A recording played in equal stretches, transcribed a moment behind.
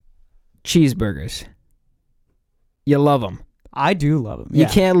cheeseburgers. You love them. I do love them. You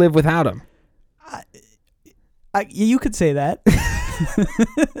can't live without them. You could say that.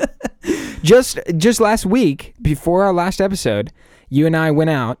 Just last week, before our last episode, you and I went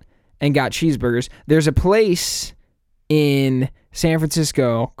out and got cheeseburgers. There's a place in San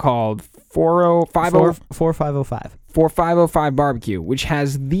Francisco called 4505 Barbecue, which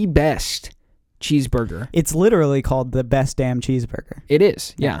has the best cheeseburger. It's literally called the best damn cheeseburger. It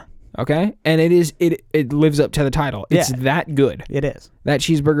is, yeah. Okay? And it lives up to the title. It's that good. It is. That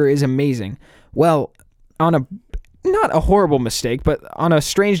cheeseburger is amazing. Well, not a horrible mistake, but on a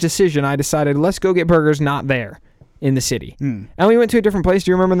strange decision, I decided, let's go get burgers not there in the city. And we went to a different place.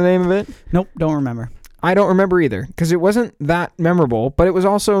 Do you remember the name of it? Nope, don't remember. I don't remember either, because it wasn't that memorable, but it was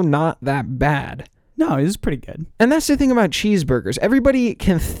also not that bad. No, it was pretty good. And that's the thing about cheeseburgers. Everybody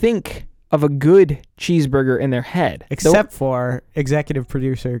can think of a good cheeseburger in their head. Except for executive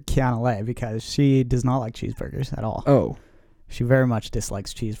producer Kiana Lay, because she does not like cheeseburgers at all. Oh. She very much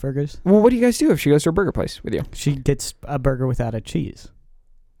dislikes cheeseburgers. Well, what do you guys do if she goes to a burger place with you? She gets a burger without a cheese.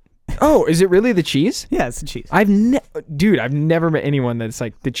 Oh, is it really the cheese? Yeah, it's the cheese. I've never met anyone that's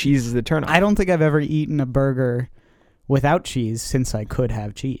like, the cheese is the turn-off. I don't think I've ever eaten a burger without cheese since I could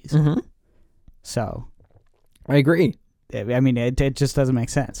have cheese. Mm-hmm. So. I agree. I mean, it just doesn't make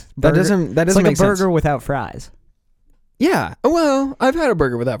sense. That doesn't it's make like sense. a burger without fries. Yeah. Well, I've had a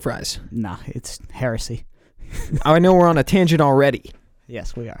burger without fries. Nah, it's heresy. I know we're on a tangent already.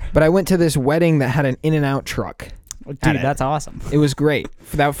 Yes, we are. But I went to this wedding that had an In-N-Out truck. Dude, that's awesome. It was great.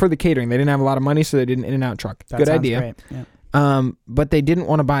 For the catering. They didn't have a lot of money, so they did an In-N-Out truck. That Good sounds idea. Great. Yeah. But they didn't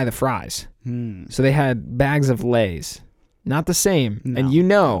want to buy the fries. So they had bags of Lay's. Not the same. No. And you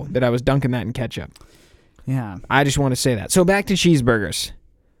know that I was dunking that in ketchup. Yeah. I just want to say that. So back to cheeseburgers.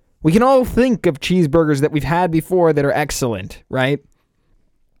 We can all think of cheeseburgers that we've had before that are excellent, right?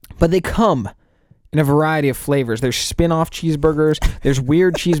 But they come in a variety of flavors. There's spin-off cheeseburgers. There's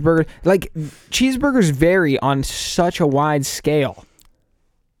weird cheeseburgers. Like, cheeseburgers vary on such a wide scale.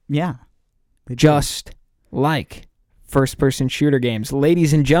 Yeah. Just like first-person shooter games.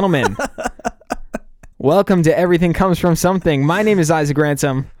 Ladies and gentlemen, welcome to Everything Comes From Something. My name is Isaac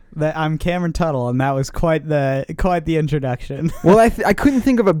Ransom. I'm Cameron Tuttle, and that was quite the introduction. Well, I couldn't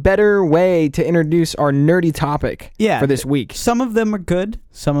think of a better way to introduce our nerdy topic for this week. Some of them are good.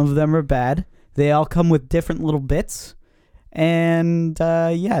 Some of them are bad. They all come with different little bits, and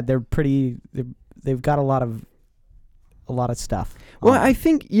they're pretty. They've got a lot of stuff. Well, I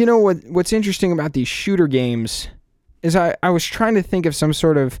think what's interesting about these shooter games is I was trying to think of some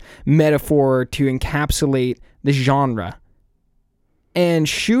sort of metaphor to encapsulate the genre. And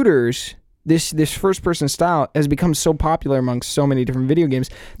shooters, this first-person style has become so popular among so many different video games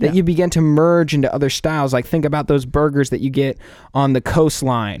that you begin to merge into other styles. Like, think about those burgers that you get on the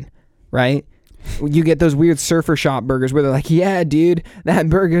coastline, right? You get those weird surfer shop burgers where they're like, yeah, dude, that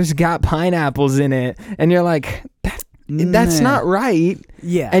burger's got pineapples in it. And you're like, that's not right.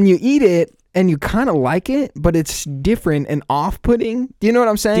 Yeah. And you eat it, and you kind of like it, but it's different and off-putting. Do you know what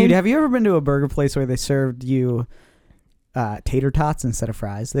I'm saying? Dude, have you ever been to a burger place where they served you tater tots instead of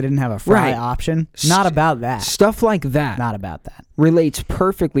fries? They didn't have a fry option. Not about that. Stuff like that. Not about that. Relates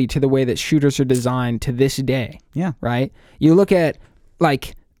perfectly to the way that shooters are designed to this day. Yeah. Right? You look at,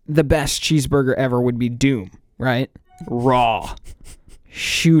 like, the best cheeseburger ever would be Doom, right? Raw.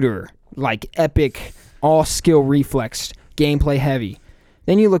 Shooter. Like, epic, all skill reflex, gameplay heavy.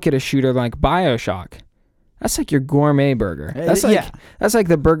 Then you look at a shooter like BioShock. That's like your gourmet burger. That's like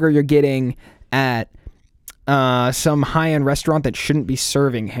the burger you're getting at some high-end restaurant that shouldn't be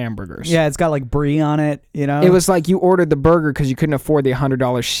serving hamburgers. Yeah, it's got like brie on it, you know? It was like you ordered the burger because you couldn't afford the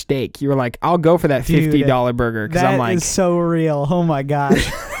 $100 steak. You were like, I'll go for that $50 burger because I'm like... That is so real. Oh my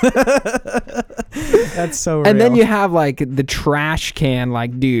gosh. That's so real. And then you have like the trash can,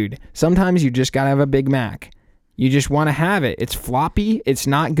 like, dude, sometimes you just gotta have a Big Mac. You just want to have it. It's floppy. It's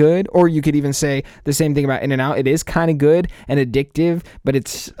not good. Or you could even say the same thing about In-N-Out. It is kind of good and addictive, but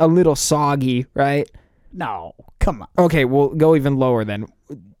it's a little soggy, right? No, come on. Okay, we'll go even lower then.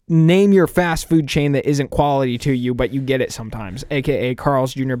 Name your fast food chain that isn't quality to you, but you get it sometimes, a.k.a.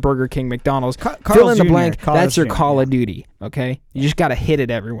 Carl's Jr., Burger King, McDonald's. Fill in the blank. That's your Call of Duty, okay? You just got to hit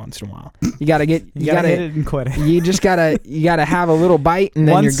it every once in a while. You got to hit it and quit it. You just got to have a little bite, and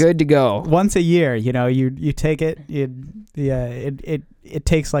then you're good to go. Once a year, you take it, it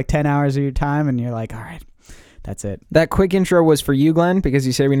takes like 10 hours of your time, and you're like, all right. That's it. That quick intro was for you, Glenn, because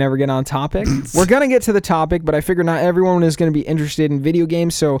you say we never get on topic. We're going to get to the topic, but I figure not everyone is going to be interested in video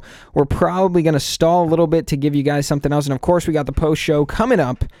games, so we're probably going to stall a little bit to give you guys something else. And, of course, we got the post show coming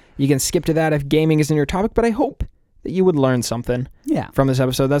up. You can skip to that if gaming isn't your topic, but I hope that you would learn something Yeah. from this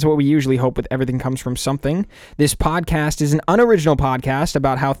episode. That's what we usually hope with Everything Comes From Something. This podcast is an unoriginal podcast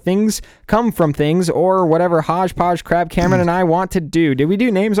about how things come from things or whatever hodgepodge crap Cameron and I want to do. Did we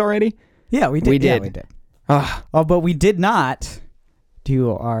do names already? Yeah, we did. We Yeah, did. we did. Ugh. Oh, but we did not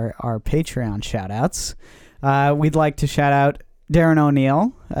do our Patreon shout-outs. We'd like to shout out Darren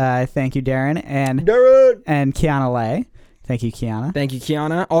O'Neill. Thank you, Darren. And Kiana Lay. Thank you, Kiana. Thank you,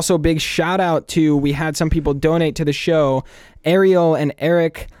 Kiana. Also, big shout out to, we had some people donate to the show, Ariel and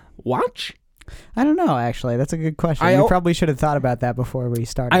Eric Watch. I don't know, actually. That's a good question. We probably should have thought about that before we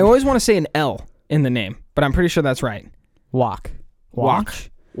started. I always want to say an L in the name, but I'm pretty sure that's right. Walk.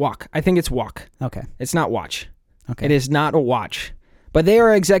 Walk. I think it's walk. Okay. It's not watch. Okay. It is not a watch. But they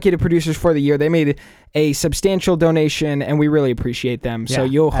are executive producers for the year. They made a substantial donation, and we really appreciate them. So Yeah,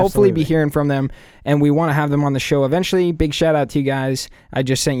 you'll hopefully be absolutely. hearing from them, and we want to have them on the show eventually. Big shout out to you guys. I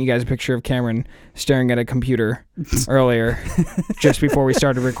just sent you guys a picture of Cameron staring at a computer earlier, just before we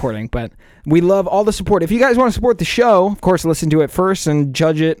started recording. But we love all the support. If you guys want to support the show, of course, listen to it first and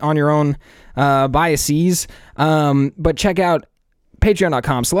judge it on your own biases. But check out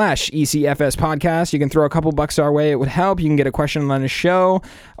patreon.com/ECFS podcast. You can throw a couple bucks our way. It would help. You can get a question on the show,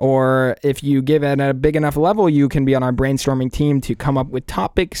 or if you give it at a big enough level, you can be on our brainstorming team to come up with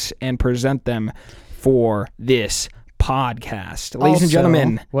topics and present them for this podcast. Ladies and Also,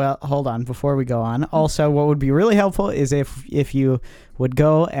 gentlemen. Well, hold on before we go on. Also, what would be really helpful is if you would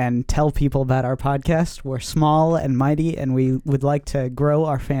go and tell people about our podcast. We're small and mighty, and we would like to grow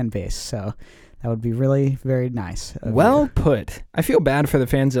our fan base. So that would be really very nice. Well put. I feel bad for the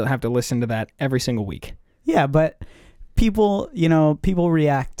fans that have to listen to that every single week. Yeah, but people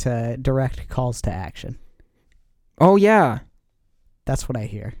react to direct calls to action. Oh, yeah. That's what I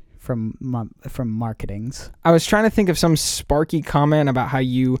hear from marketings. I was trying to think of some sparky comment about how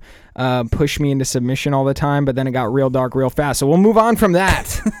you push me into submission all the time, but then it got real dark real fast. So we'll move on from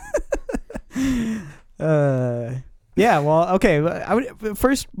that. Yeah, well, okay. I would,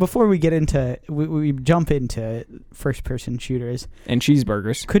 first, before we get into, we jump into first-person shooters, And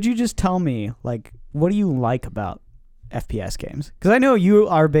cheeseburgers. could you just tell me, like, what do you like about FPS games? Because I know you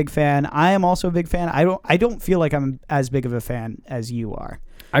are a big fan. I am also a big fan. I don't feel like I'm as big of a fan as you are.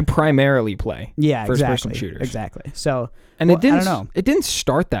 I primarily play Yeah, first-person exactly. shooters. Exactly. So, And well, it didn't. I don't know. It didn't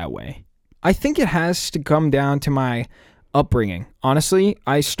start that way. I think it has to come down to my upbringing. Honestly,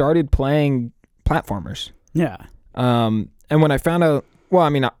 I started playing platformers. Yeah. And when I found out, well, I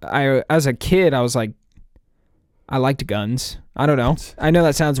mean, I as a kid, I was like, I liked guns. I don't know. I know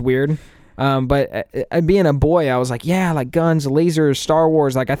that sounds weird. But being a boy, I was like, yeah, I like guns, lasers, Star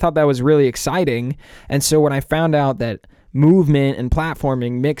Wars. Like, I thought that was really exciting. And so when I found out that movement and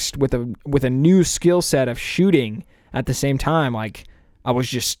platforming mixed with a new skill set of shooting at the same time, like, I was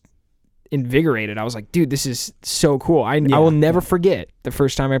just invigorated. I was like, dude, this is so cool. I will never forget the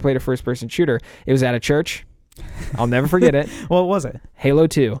first time I played a first-person shooter. It was at a church. I'll never forget it. What was it? Halo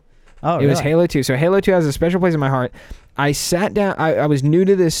 2. Oh, It was Halo 2. So Halo 2 has a special place in my heart. I sat down. I was new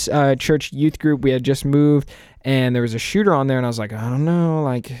to this church youth group. We had just moved, and there was a shooter on there, and I was like, I don't know,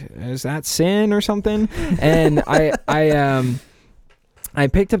 like, is that sin or something? And I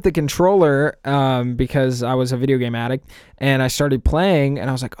picked up the controller because I was a video game addict, and I started playing, and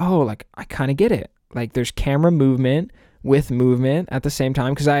I was like, oh, like, I kind of get it. Like, there's camera movement with movement at the same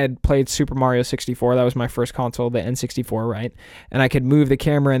time, because I had played Super Mario 64. That was my first console, the N64, right? And I could move the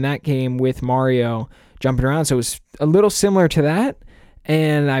camera in that game with Mario jumping around. So it was a little similar to that,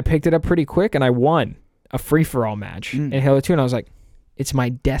 and I picked it up pretty quick, and I won a free-for-all match in Halo 2, and I was like, it's my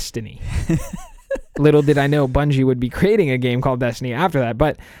destiny. Little did I know Bungie would be creating a game called Destiny after that,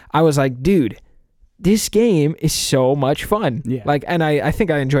 but I was like, dude, this game is so much fun. Yeah. Like, and I think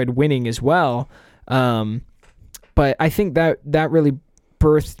I enjoyed winning as well. But I think that really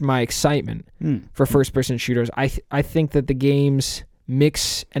birthed my excitement for first-person shooters. I think that the games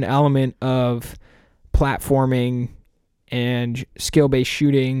mix an element of platforming and skill-based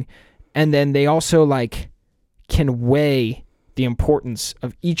shooting, and then they also like can weigh the importance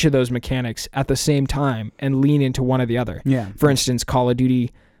of each of those mechanics at the same time and lean into one or the other. Yeah. For instance, Call of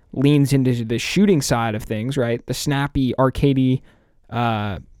Duty leans into the shooting side of things, right? The snappy, arcadey,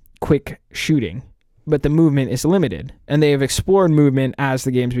 quick shooting. But the movement is limited, and they have explored movement as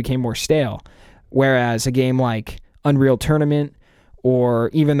the games became more stale. Whereas a game like Unreal Tournament or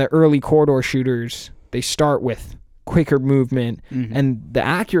even the early corridor shooters, they start with quicker movement, and the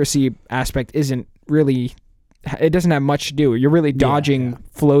accuracy aspect isn't really, it doesn't have much to do. You're really dodging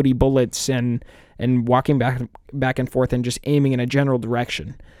floaty bullets and walking back and forth and just aiming in a general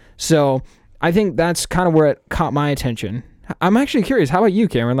direction. So I think that's kind of where it caught my attention. I'm actually curious. How about you,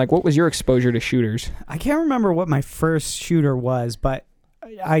 Cameron? Like, what was your exposure to shooters? I can't remember what my first shooter was, but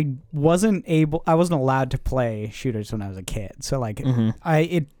I wasn't allowed to play shooters when I was a kid. So like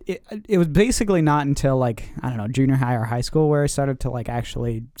it was basically not until like, I don't know, junior high or high school where I started to like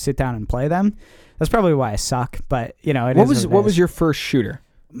actually sit down and play them. That's probably why I suck, but you know, what was your first shooter?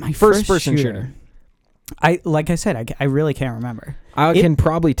 My first person shooter. Like I said, I really can't remember. I can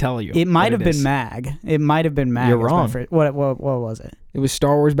probably tell you. It might have been MAG. It might have been MAG. You're wrong. What was it? It was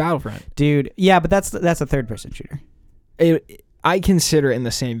Star Wars Battlefront. Dude, yeah, but that's a third person shooter. I consider it in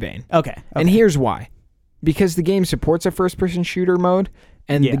the same vein. Okay. And here's why. Because the game supports a first person shooter mode,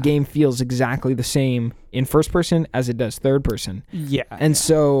 and the game feels exactly the same in first person as it does third person. Yeah. And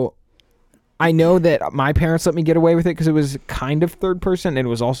so I know that my parents let me get away with it because it was kind of third person and it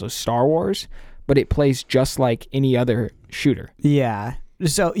was also Star Wars, but it plays just like any other shooter. Yeah.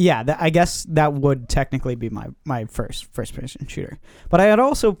 So yeah, I guess that would technically be my first person shooter. But I had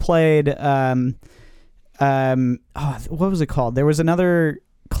also played what was it called? There was another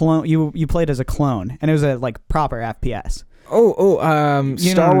clone. You played as a clone, and it was a like proper FPS.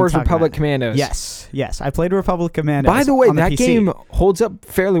 Star Wars Republic Commandos. Yes. I played Republic Commandos. By the way, that PC. game holds up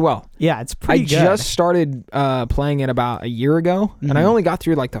fairly well. Yeah, it's pretty good. I just started playing it about a year ago, and I only got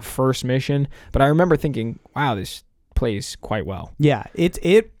through like the first mission, but I remember thinking, wow, this plays quite well. Yeah,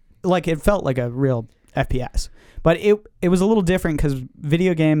 it felt like a real FPS, but it was a little different because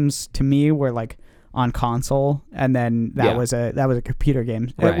video games to me were like on console, and then that was a computer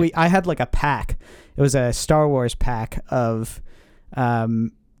game. Right. I had like a pack. It was a Star Wars pack of,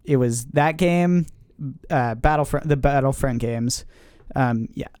 it was that game, the Battlefront games.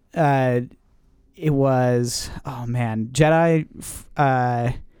 It was, oh man, Jedi.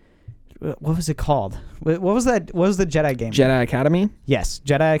 What was it called? What was that? What was the Jedi game? Jedi Academy? Yes,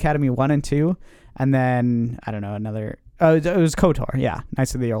 Jedi Academy 1 and 2, and then I don't know another. Oh, it was KOTOR. Yeah,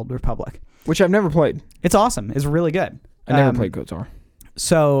 Knights of the Old Republic. Which I've never played. It's awesome. It's really good. I never played KOTOR.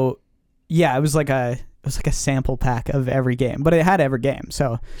 So, yeah, it was like a sample pack of every game, but it had every game.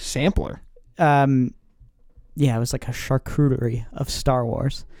 So sampler. Yeah, it was like a charcuterie of Star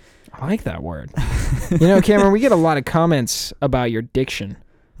Wars. I like that word. Cameron, we get a lot of comments about your diction.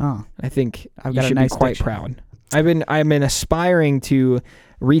 Oh, I think I've you got should a nice be quite diction. proud. I've been aspiring to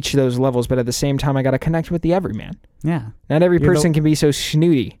reach those levels, but at the same time, I got to connect with the everyman. Yeah. Not every person can be so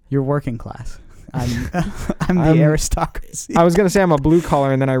snooty. You're working class. I'm the aristocracy. I was gonna say I'm a blue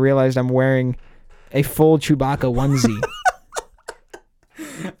collar, and then I realized I'm wearing a full Chewbacca onesie.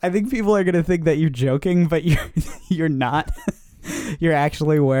 I think people are gonna think that you're joking, but you're not. You're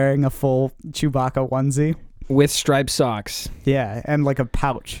actually wearing a full Chewbacca onesie with striped socks. Yeah, and like a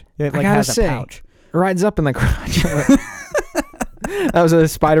pouch. It like I has gotta a pouch. It rides up in the crotch. That was a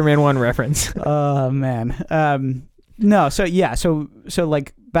Spider-Man 1 reference. Oh man. No, so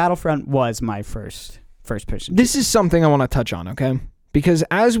like Battlefront was my first person. This is something I want to touch on, okay? Because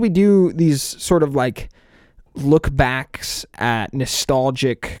as we do these sort of like look backs at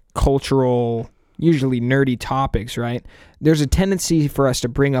nostalgic, cultural, usually nerdy topics, right? There's a tendency for us to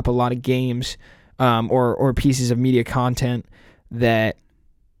bring up a lot of games or pieces of media content that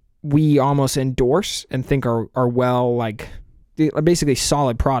we almost endorse and think are well, like basically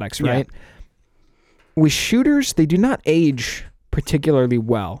solid products, right? Yeah. With shooters, they do not age particularly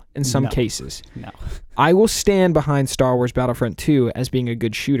well in some cases. No. I will stand behind Star Wars Battlefront 2 as being a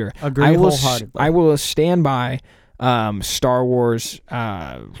good shooter. Agree wholeheartedly. I will stand by Star Wars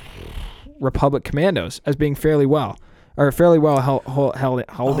Republic Commandos as being fairly well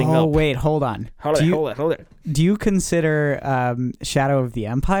holding up. Oh, wait, hold on. Hold it. Do you consider Shadow of the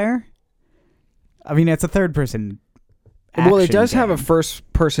Empire? I mean, it's a third-person Well, it does game. have a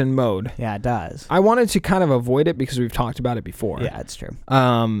first-person mode. Yeah, it does. I wanted to kind of avoid it because we've talked about it before. Yeah, it's true.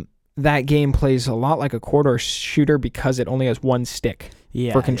 That game plays a lot like a corridor shooter because it only has one stick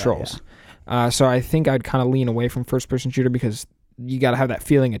for controls. Yeah. So I think I'd kind of lean away from first-person shooter because you got to have that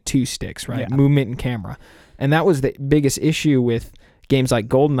feeling of two sticks, right? Yeah. Movement and camera. And that was the biggest issue with games like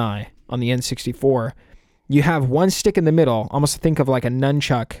GoldenEye on the N64. You have one stick in the middle, almost think of like a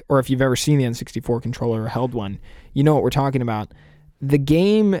nunchuck, or if you've ever seen the N64 controller or held one, you know what we're talking about. The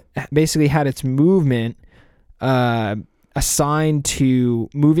game basically had its movement assigned to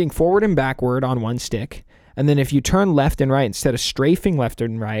moving forward and backward on one stick. And then if you turn left and right, instead of strafing left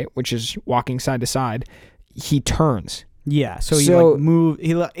and right, which is walking side to side, he turns. Yeah, so you like move.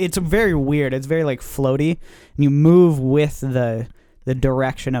 It's very weird. It's very like floaty, and you move with the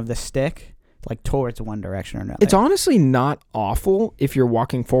direction of the stick, like towards one direction or another. It's honestly not awful if you're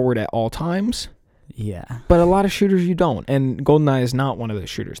walking forward at all times. Yeah. But a lot of shooters you don't, and GoldenEye is not one of those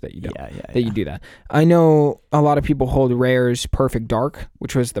shooters that you don't. You do that. I know a lot of people hold Rare's Perfect Dark,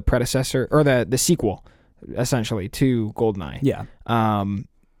 which was the predecessor or the sequel, essentially, to GoldenEye. Yeah.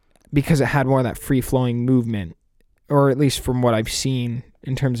 Because it had more of that free flowing movement, or at least from what I've seen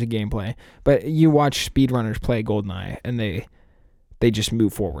in terms of gameplay. But you watch speedrunners play GoldenEye, and they just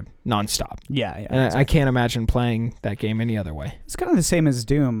move forward nonstop. Yeah. And exactly. I can't imagine playing that game any other way. It's kind of the same as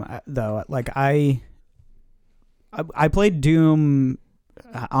Doom, though. Like I played Doom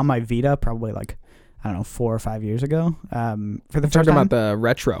on my Vita probably like, I don't know, 4 or 5 years ago. For the first time. About the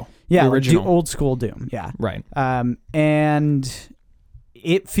retro. Yeah, the original. Like old school Doom. Yeah. Right. And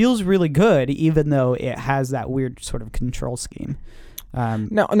it feels really good, even though it has that weird sort of control scheme.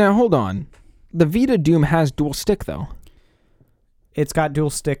 Now hold on. The Vita Doom has dual stick, though. It's got dual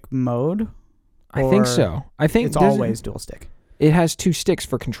stick mode. I think so. I think it's always dual stick. It has 2 sticks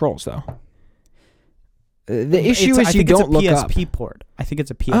for controls, though. The issue is you don't look up. I think it's a PSP port. I think it's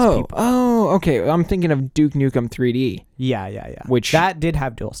a PSP port. Oh, okay. I'm thinking of Duke Nukem 3D. Yeah. Which that did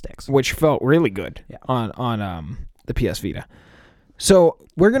have dual sticks, which felt really good on the PS Vita. So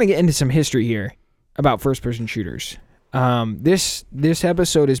we're gonna get into some history here about first-person shooters. This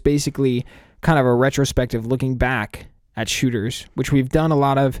episode is basically kind of a retrospective looking back at shooters, which we've done a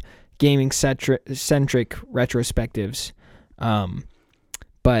lot of gaming-centric retrospectives.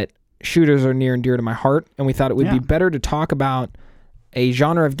 But shooters are near and dear to my heart, and we thought it would be better to talk about a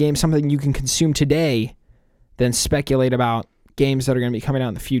genre of game, something you can consume today, than speculate about games that are going to be coming out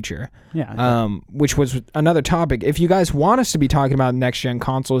in the future. Which was another topic. If you guys want us to be talking about next-gen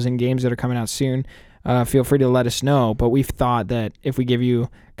consoles and games that are coming out soon, feel free to let us know. But we've thought that if we give you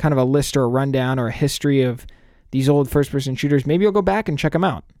kind of a list or a rundown or a history of these old first-person shooters, maybe you'll go back and check them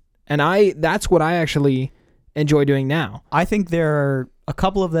out. And that's what I actually enjoy doing now. I think there are a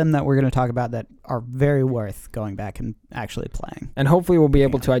couple of them that we're going to talk about that are very worth going back and actually playing. And hopefully we'll be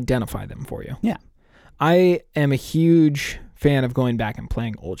able to identify them for you. Yeah. I am a huge fan of going back and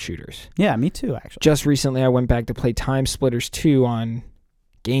playing old shooters. Yeah, me too, actually. Just recently I went back to play Time Splitters 2 on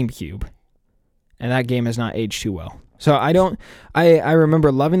GameCube, and that game has not aged too well. So I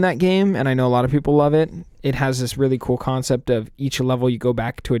remember loving that game, and I know a lot of people love it. It has this really cool concept of each level you go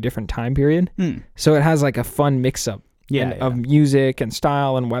back to a different time period. So it has like a fun mix-up of music and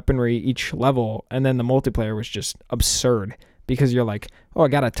style and weaponry each level, and then the multiplayer was just absurd because you're like, oh, I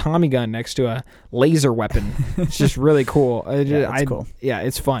got a Tommy gun next to a laser weapon. It's just really cool. Cool. Yeah,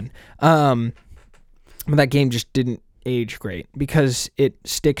 it's fun. But that game just didn't age great because it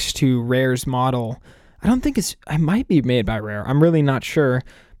sticks to Rare's model. I might be made by Rare. I'm really not sure,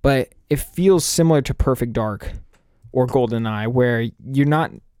 but it feels similar to Perfect Dark or GoldenEye, where you're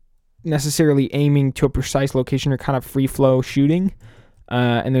not necessarily aiming to a precise location or kind of free flow shooting.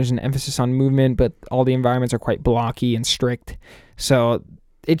 And there's an emphasis on movement, but all the environments are quite blocky and strict. So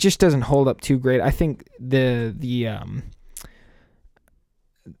it just doesn't hold up too great. I think the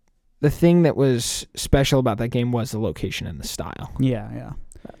thing that was special about that game was the location and the style. Yeah.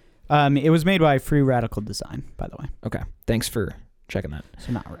 It was made by Free Radical Design, by the way. Okay. Thanks for checking that.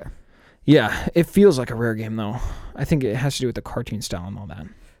 So not Rare. Yeah, it feels like a Rare game, though. I think it has to do with the cartoon style and all that.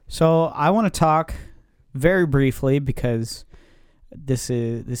 So I want to talk very briefly because this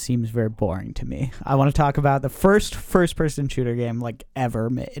seems very boring to me. I want to talk about the first-person shooter game like ever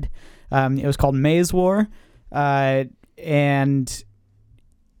made. It was called Maze War, and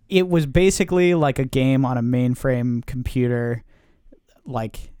it was basically like a game on a mainframe computer,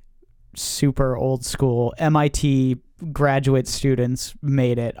 like super old school. MIT graduate students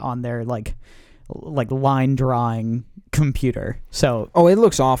made it on their like line drawing computer. So it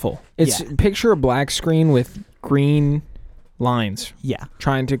looks awful. It's picture a black screen with green lines. Yeah.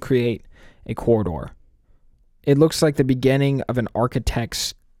 Trying to create a corridor. It looks like the beginning of an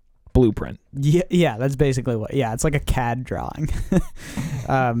architect's blueprint. Yeah, that's basically what. Yeah, it's like a CAD drawing.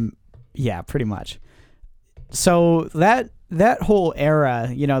 Yeah, pretty much. So that whole era,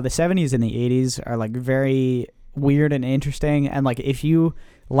 the 70s and the 80s are like very weird and interesting, and like if you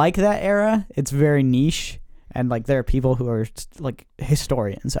like that era, it's very niche, and like there are people who are like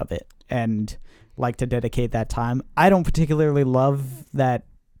historians of it and like to dedicate that time. I don't particularly love that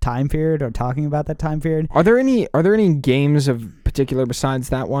time period or talking about that time period. Are there any games of particular besides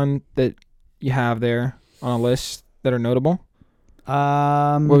that one that you have there on a list that are notable?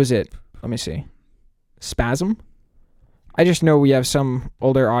 What was it? Let me see. Spasm? I just know we have some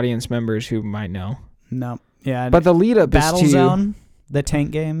older audience members who might know. No. Yeah. But the lead up is to Battlezone, the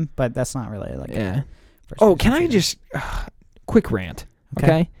tank game, but that's not really like can I just quick rant,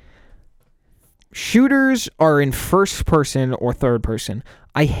 okay? Shooters are in first person or third person.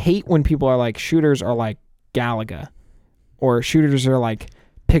 I hate when people are like, shooters are like Galaga, or shooters are like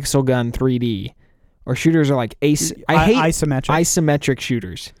Pixel Gun 3D, or shooters are like I hate isometric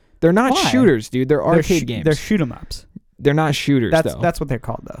shooters. They're not shooters, dude. They're arcade games. They're shoot 'em ups. They're not shooters, though. That's what they're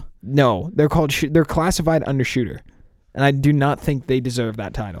called, though. No, they're called. They're classified under shooter, and I do not think they deserve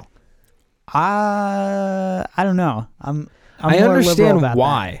that title. I don't know. I understand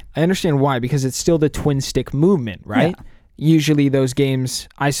why. I understand why, because it's still the twin stick movement, right? Yeah. Usually those games,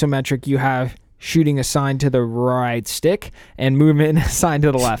 isometric, you have shooting assigned to the right stick and movement assigned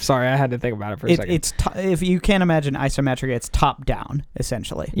to the left. Sorry, I had to think about it for a second. If you can't imagine isometric, it's top down,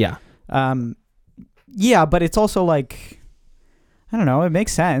 essentially. Yeah. Yeah, but it's also like, I don't know. It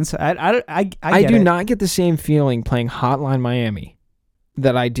makes sense. I do not get the same feeling playing Hotline Miami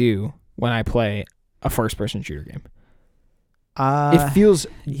that I do when I play a first-person shooter game. It feels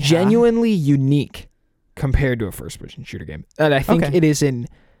genuinely unique compared to a first-person shooter game, and I think it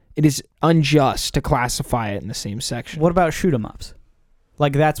is unjust to classify it in the same section. What about shoot 'em ups?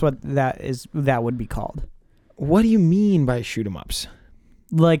 Like that's what that would be called. What do you mean by shoot 'em ups?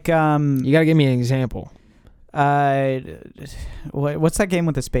 Like you gotta give me an example. What's that game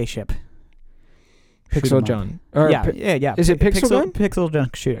with the spaceship? Pixel Gun. Yeah. Is it Pixel Gun? Pixel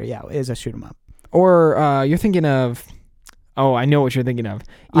Gun shooter. Yeah, it is a shoot 'em up. Or you're thinking of. Oh, I know what you're thinking of.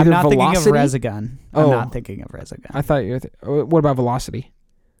 I'm not thinking of Resogun. I'm not thinking of Resogun. I thought you were. What about Velocity?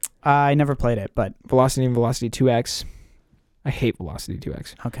 I never played it, but Velocity and Velocity 2X. I hate Velocity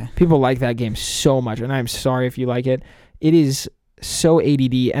 2X. Okay. People like that game so much, and I'm sorry if you like it. It is so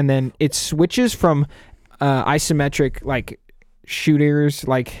ADD, and then it switches from isometric like shooters.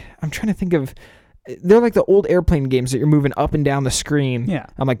 Like I'm trying to think of. They're like the old airplane games that you're moving up and down the screen. Yeah.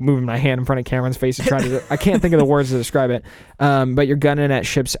 I'm like moving my hand in front of Cameron's face and trying to. I can't think of the words to describe it. But you're gunning at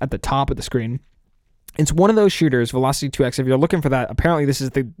ships at the top of the screen. It's one of those shooters, Velocity 2X. If you're looking for that, apparently this is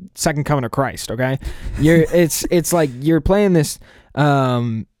the second coming of Christ. Okay, it's like you're playing this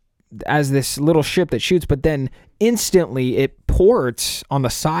as this little ship that shoots, but then instantly it ports on the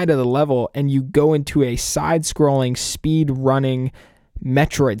side of the level, and you go into a side-scrolling, speed-running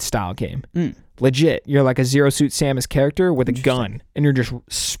Metroid-style game. Legit, you're like a Zero Suit Samus character with a gun, and you're just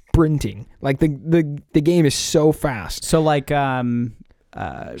sprinting. Like the game is so fast. So like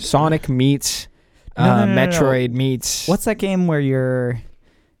Sonic meets Metroid meets. What's that game where you're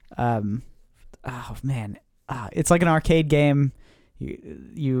it's like an arcade game.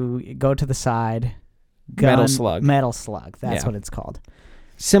 You go to the side. Metal Slug. That's what it's called.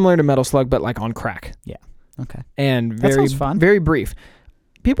 Similar to Metal Slug, but like on crack. Yeah. Okay. And that sounds fun. Very brief.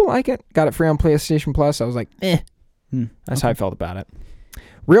 People like it. Got it free on PlayStation Plus. I was like, That's how I felt about it.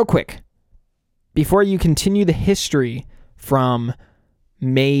 Real quick, before you continue the history from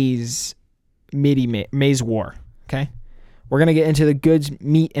Maze War, okay? We're going to get into the goods,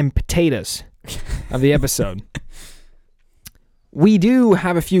 meat, and potatoes of the episode. We do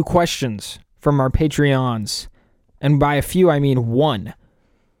have a few questions from our Patreons, and by a few, I mean one.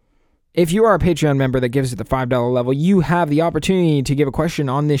 If you are a Patreon member that gives at the $5 level, you have the opportunity to give a question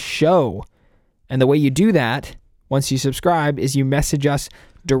on this show. And the way you do that, once you subscribe, is you message us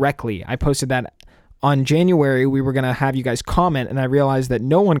directly. I posted that on January. We were going to have you guys comment, and I realized that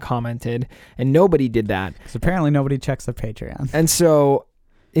no one commented, and nobody did that. Because apparently nobody checks their Patreon. And so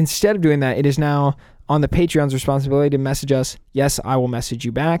instead of doing that, it is now on the Patreon's responsibility to message us. Yes, I will message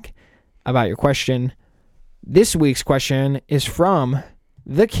you back about your question. This week's question is from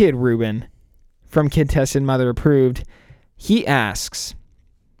the Kid Ruben from Kid Tested Mother Approved. He asks,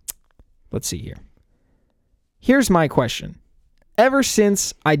 let's see here. Here's my question. Ever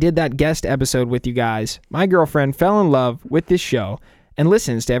since I did that guest episode with you guys, my girlfriend fell in love with this show and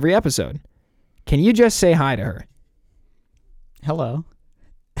listens to every episode. Can you just say hi to her? Hello.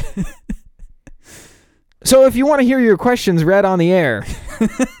 So if you want to hear your questions read on the air,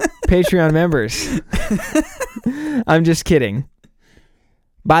 Patreon members, I'm just kidding.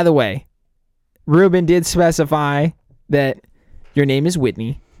 By the way, Ruben did specify that your name is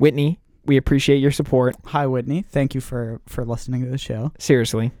Whitney. Whitney, we appreciate your support. Hi, Whitney. Thank you for listening to the show.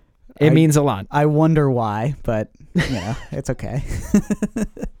 Seriously. It means a lot. I wonder why, but, it's okay.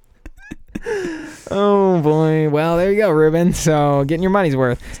 Oh, boy. Well, there you go, Ruben. So getting your money's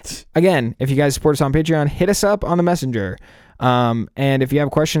worth. Again, if you guys support us on Patreon, hit us up on the Messenger. And if you have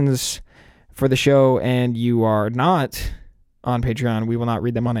questions for the show and you are not on Patreon, we will not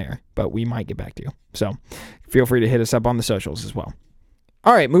read them on air, but we might get back to you. So feel free to hit us up on the socials as well.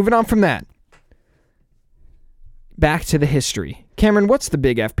 All right, moving on from that. Back to the history. Cameron, what's the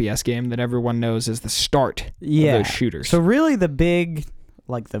big FPS game that everyone knows as the start of those shooters? So really the big,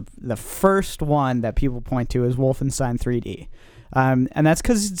 like the first one that people point to is Wolfenstein 3D. And that's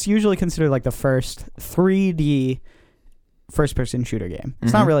because it's usually considered like the first 3D first-person shooter game.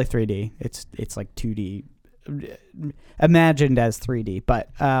 It's not really 3D. It's like 2D, imagined as 3D. But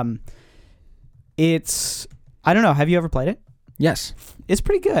it's, I don't know. Have you ever played it? Yes. It's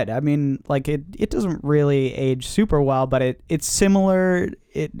pretty good. I mean, like it doesn't really age super well, but it's similar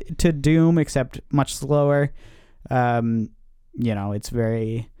to Doom except much slower. It's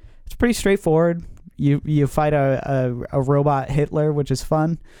pretty straightforward. You fight a robot Hitler, which is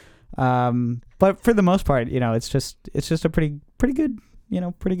fun. But for the most part, it's just a pretty good,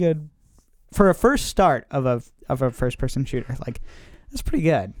 pretty good for a first start of a first person shooter. Like, that's pretty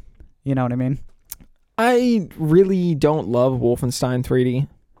good. You know what I mean? I really don't love Wolfenstein 3D.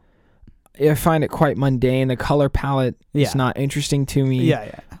 I find it quite mundane. The color palette is not interesting to me.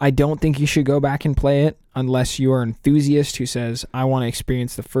 Yeah. I don't think you should go back and play it unless you are an enthusiast who says, I want to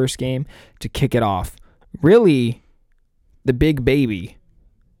experience the first game to kick it off. Really, the big baby,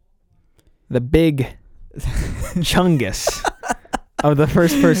 the big chungus of the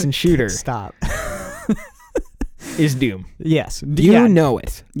first-person shooter Stop. is Doom. Yes. You know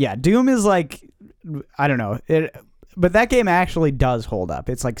it. Yeah, Doom is like, I don't know. But that game actually does hold up.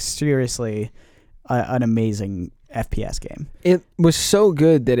 It's like seriously an amazing FPS game. It was so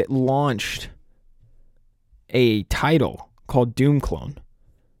good that it launched a title called Doom Clone.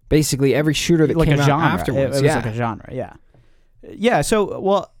 Basically, every shooter that like came a out genre. afterwards. It was like a genre, yeah. Yeah, so,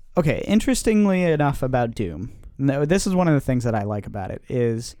 well, okay, interestingly enough about Doom, this is one of the things that I like about it,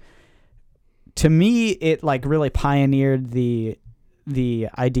 is, to me, it, like, really pioneered the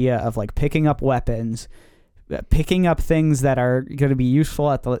idea of, like, picking up weapons, picking up things that are going to be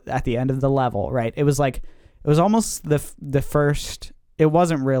useful at the end of the level, right? It was almost the first, it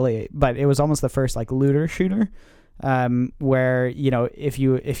wasn't really, but it was almost the first, like, looter shooter, where, if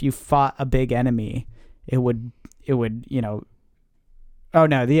you fought a big enemy, it would oh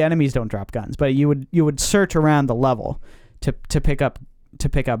no, the enemies don't drop guns, but you would search around the level to pick up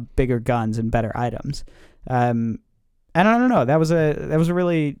bigger guns and better items. And I don't know,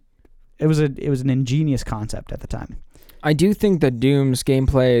 it was an ingenious concept at the time. I do think that Doom's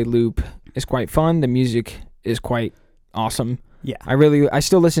gameplay loop is quite fun. The music is quite awesome. Yeah. I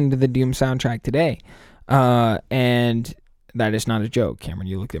still listen to the Doom soundtrack today. And that is not a joke, Cameron.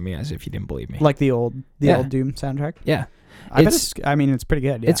 You looked at me as if you didn't believe me. Like the old Doom soundtrack? Yeah. I bet it's pretty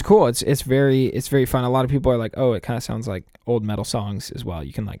good. Yeah. It's cool. It's very fun. A lot of people are like, oh, it kind of sounds like old metal songs as well.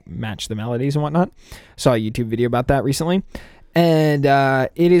 You can like match the melodies and whatnot. Saw a YouTube video about that recently. And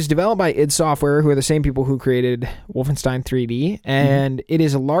it is developed by id Software, who are the same people who created Wolfenstein 3D. And it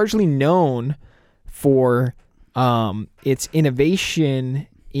is largely known for its innovation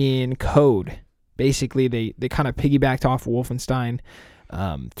in code. Basically, they kind of piggybacked off Wolfenstein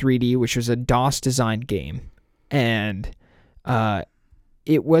 3D, which was a DOS-designed game. And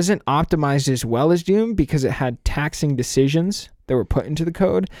it wasn't optimized as well as Doom because it had taxing decisions that were put into the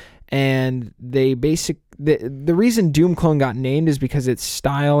code. And the reason Doom Clone got named is because its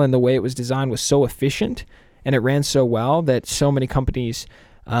style and the way it was designed was so efficient and it ran so well that so many companies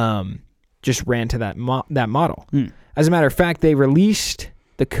just ran to that model. As a matter of fact, they released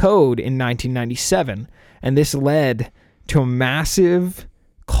the code in 1997, and this led to a massive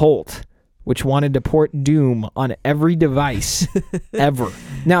cult which wanted to port Doom on every device ever.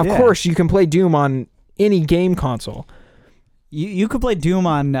 Now, of course, you can play Doom on any game console. You could play Doom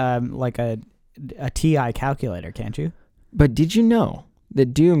on like a TI calculator, can't you? But did you know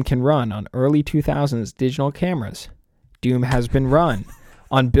that Doom can run on early 2000s digital cameras? Doom has been run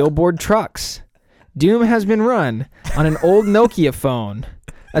on billboard trucks. Doom has been run on an old Nokia phone,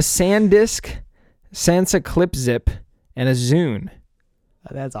 a SanDisk, Sansa Clip Zip, and a Zune.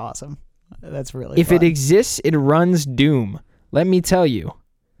 That's awesome. That's really If fun. it exists, it runs Doom. Let me tell you.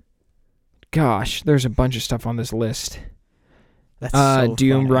 Gosh, there's a bunch of stuff on this list. That's so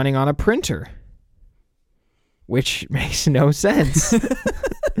Doom funny. running on a printer, which makes no sense.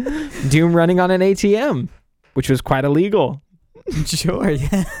 Doom running on an ATM, which was quite illegal. Sure,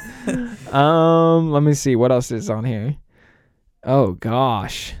 yeah. Let me see what else is on here. Oh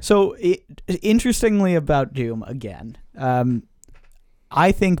gosh. So interestingly about Doom again,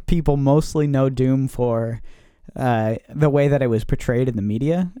 I think people mostly know Doom for the way that it was portrayed in the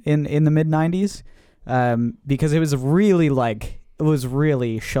media in the mid 90s, because it was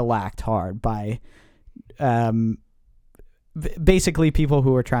really shellacked hard by basically people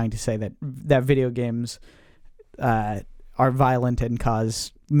who were trying to say that video games are violent and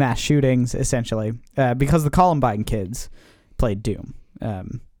cause mass shootings, essentially, because the Columbine kids played Doom.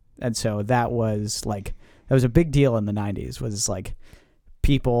 And so that was a big deal in the 90s, was like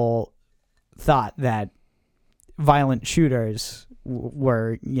people thought that violent shooters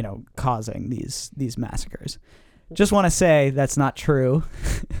were, causing these massacres. Just want to say that's not true.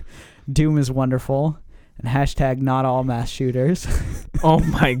 Doom is wonderful, and hashtag not all mass shooters. Oh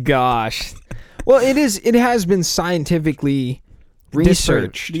my gosh. Well, it has been scientifically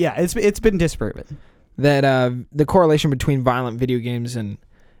researched. Yeah, it's been disproven that the correlation between violent video games and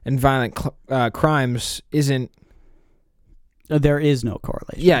violent crimes isn't. There is no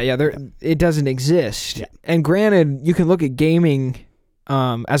correlation. Yeah. It doesn't exist. Yeah. And granted, you can look at gaming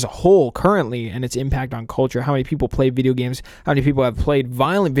as a whole currently and its impact on culture. How many people play video games? How many people have played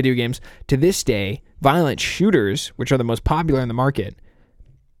violent video games to this day? Violent shooters, which are the most popular in the market.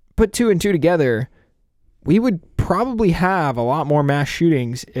 Put 2 and 2 together, we would probably have a lot more mass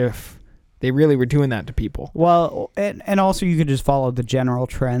shootings if they really were doing that to people. Well, and also you could just follow the general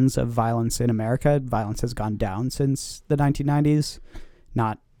trends of violence in America. Violence has gone down since the 1990s,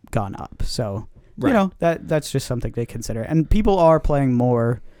 not gone up. So, Right. that's just something to consider. And people are playing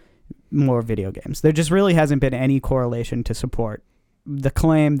more video games. There just really hasn't been any correlation to support the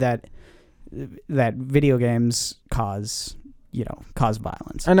claim that video games cause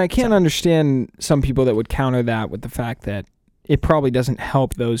violence. And I can't understand some people that would counter that with the fact that it probably doesn't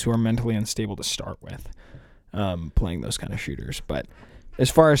help those who are mentally unstable to start with playing those kind of shooters. But as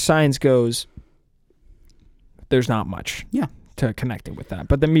far as science goes, there's not much to connecting with that.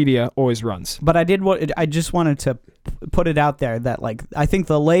 But the media always runs. But I just wanted to put it out there that, like, I think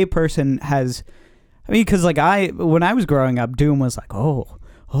the lay person has, because when I was growing up, Doom was like, oh,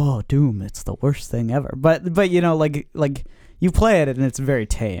 Doom, it's the worst thing ever. But like you play it and it's very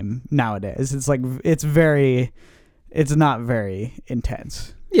tame nowadays. It's like it's not very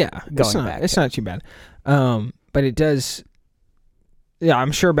intense. Yeah, it's not too bad. But it does. Yeah,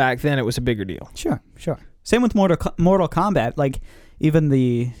 I'm sure back then it was a bigger deal. Sure. Same with Mortal Kombat. Like, even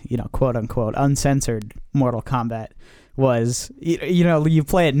the quote unquote uncensored Mortal Kombat was, you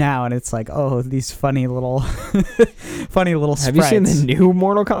play it now and it's like, oh, these funny little sprites. Have you seen the new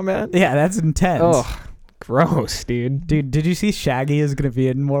Mortal Kombat? Yeah, that's intense. Oh, gross, dude. Dude, did you see Shaggy is going to be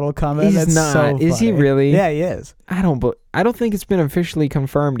in Mortal Kombat? He's That's not. so Is he funny. really? Yeah, he is. I don't think it's been officially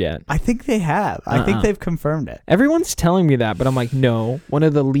confirmed yet. I think they have. I think they've confirmed it. Everyone's telling me that, but I'm like, no. One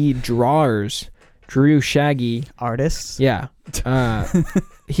of the lead drawers drew Shaggy. Artists? Yeah.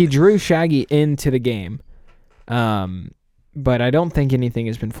 He drew Shaggy into the game. But I don't think anything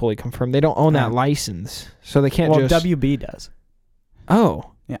has been fully confirmed. They don't own that license, so they can't just... WB does.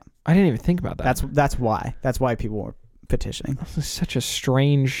 Oh. Yeah. I didn't even think about that. That's why. That's why people were petitioning. This is such a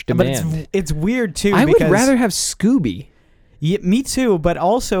strange demand. But it's weird, too, I because... would rather have Scooby. Yeah, me too, but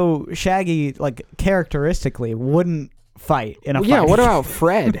also Shaggy, like, characteristically, wouldn't fight in a fight. Yeah, what about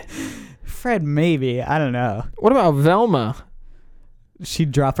Fred? Fred, maybe. I don't know. What about Velma?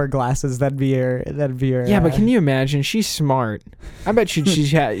 She'd drop her glasses. That'd be her. Yeah, but can you imagine? She's smart. I bet she'd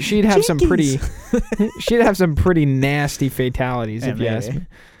have some pretty she'd have some pretty nasty fatalities, if you ask me.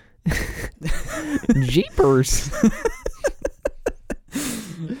 Jeepers.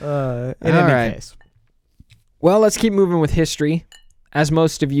 In any case. Well, let's keep moving with history. As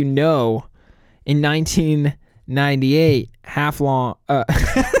most of you know, in 1998,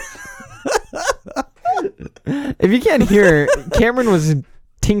 if you can't hear, Cameron was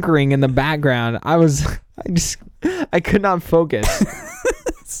tinkering in the background. I could not focus.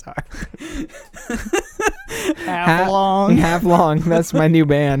 Sorry. Half long. That's my new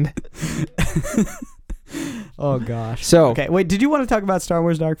band. Oh gosh. So, okay, wait. Did you want to talk about Star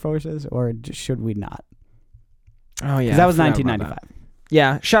Wars Dark Forces, or should we not? Oh yeah, that was 1995.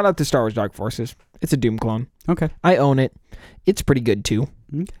 Yeah. Shout out to Star Wars Dark Forces. It's a Doom clone. Okay. I own it. It's pretty good too.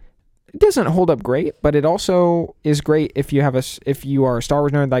 Okay. It doesn't hold up great, but it also is great if you are a Star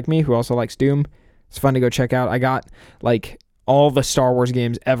Wars nerd like me who also likes Doom. It's fun to go check out. I got like all the Star Wars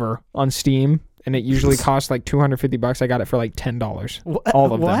games ever on Steam, and it usually costs like $250. I got it for like $10. All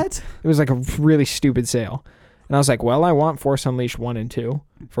of them. What? It was like a really stupid sale. And I was like, well, I want Force Unleashed 1 and 2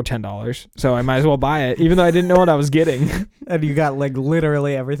 for $10, so I might as well buy it, even though I didn't know what I was getting. And you got like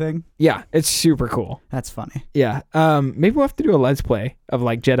literally everything? Yeah, it's super cool. That's funny. Yeah. Maybe we'll have to do a Let's Play of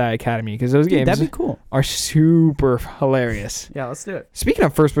like Jedi Academy, because those games that'd be cool. are super hilarious. Yeah, let's do it. Speaking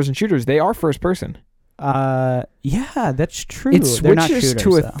of first-person shooters, they are first-person. Yeah, that's true. It They're not switches shooters,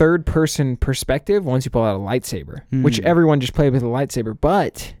 to a though. third-person perspective once you pull out a lightsaber, which everyone just played with a lightsaber,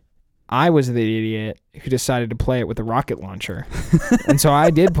 but... I was the idiot who decided to play it with a rocket launcher. And so I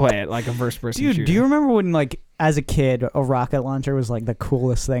did play it like a first-person shooter. Dude, do you remember when, like, as a kid, a rocket launcher was, like, the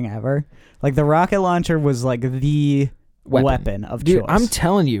coolest thing ever? Like, the rocket launcher was, like, the weapon of choice. I'm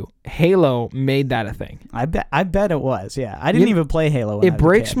telling you, Halo made that a thing. I bet it was, yeah. I didn't even play Halo when I was a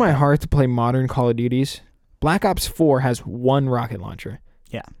breaks kid. my heart to play modern Call of Duties Black Ops 4 has one rocket launcher.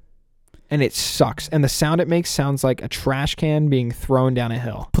 Yeah. And it sucks. And the sound it makes sounds like a trash can being thrown down a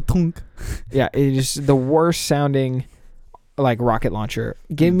hill. Patunk. Yeah, it is the worst sounding like rocket launcher.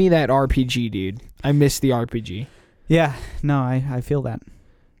 Give me that RPG, dude. I miss the RPG. Yeah, no, I feel that.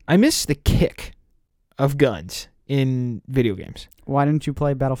 I miss the kick of guns in video games. Why didn't you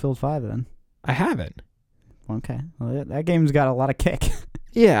play Battlefield 5 then? I haven't. Okay. Well, that game's got a lot of kick.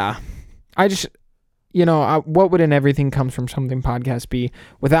 Yeah. I just, what would an Everything Comes From Something podcast be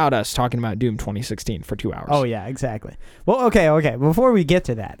without us talking about Doom 2016 for 2 hours? Oh, yeah, exactly. Well, okay. Before we get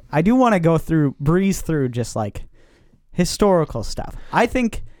to that, I do want to breeze through just like historical stuff. I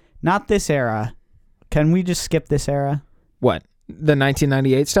think not this era. Can we just skip this era? What? The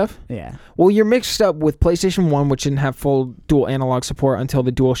 1998 stuff? Yeah. Well, you're mixed up with PlayStation 1, which didn't have full dual analog support until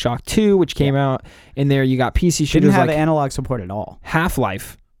the DualShock 2, which came out. In there, you got PC shooters Didn't have like analog support at all.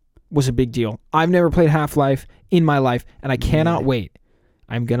 Half-Life was a big deal. I've never played Half-Life in my life, and I cannot wait.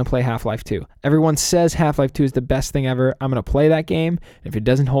 I'm going to play Half-Life 2. Everyone says Half-Life 2 is the best thing ever. I'm going to play that game. If it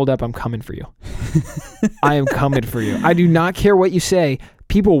doesn't hold up, I'm coming for you. I am coming for you. I do not care what you say.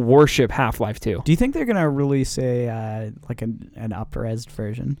 People worship Half-Life 2. Do you think they're going to release like an up-res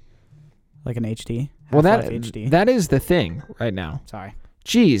version? Like an HD? Well, HD? that is the thing right now. Sorry.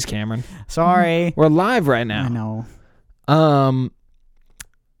 Jeez, Cameron. Sorry. We're live right now. I know.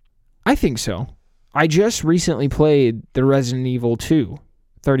 I think so. I just recently played the Resident Evil 2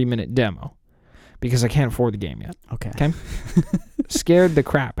 30-minute demo because I can't afford the game yet. Okay. Scared the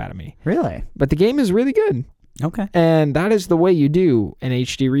crap out of me. Really? But the game is really good. Okay. And that is the way you do an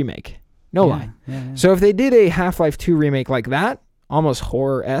HD remake. No lie. Yeah. So if they did a Half-Life 2 remake like that, almost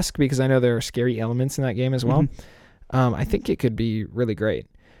horror-esque, because I know there are scary elements in that game as well, I think it could be really great.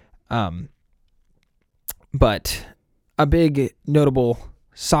 But a big notable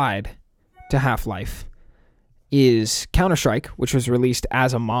side to Half-Life is Counter-Strike, which was released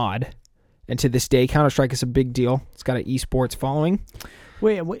as a mod. And to this day, Counter-Strike is a big deal. It's got an esports following.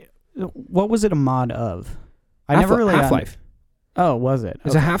 Wait, what was it a mod of? I never really... Half-Life. Oh, was it?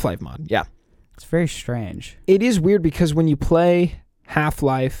 It's a Half-Life mod, yeah. It's very strange. It is weird because when you play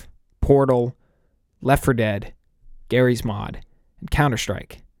Half-Life, Portal, Left 4 Dead, Gary's Mod, and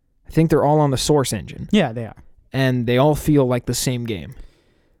Counter-Strike, I think they're all on the Source engine. Yeah, they are. And they all feel like the same game.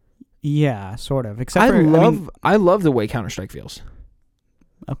 Yeah, sort of. I love the way Counter-Strike feels.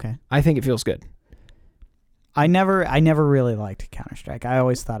 Okay. I think it feels good. I never really liked Counter-Strike. I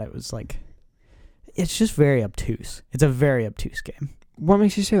always thought it was like... It's just very obtuse. It's a very obtuse game. What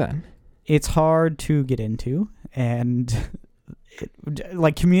makes you say that? It's hard to get into, and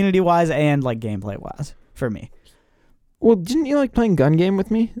like community-wise and like gameplay-wise for me. Well, didn't you like playing Gun Game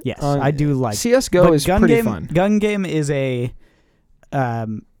with me? Yes, I do like... CSGO is pretty fun. Gun Game is a... I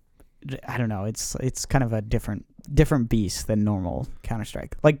don't know. It's kind of a different beast than normal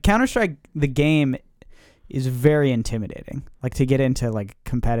Counter-Strike. Like Counter-Strike, the game is very intimidating. Like to get into like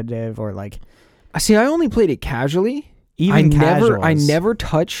competitive or like... See, I only played it casually. I never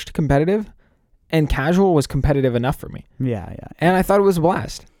touched competitive, and casual was competitive enough for me. Yeah. And I thought it was a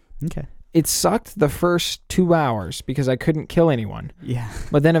blast. Okay. It sucked the first 2 hours because I couldn't kill anyone. Yeah.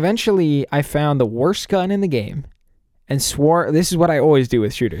 But then eventually I found the worst gun in the game and swore, this is what I always do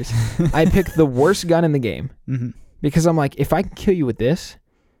with shooters. I pick the worst gun in the game because I'm like, if I can kill you with this,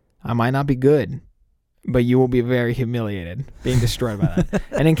 I might not be good, but you will be very humiliated being destroyed by that.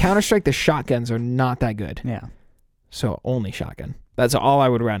 And in Counter-Strike, the shotguns are not that good. Yeah. So only shotgun. That's all I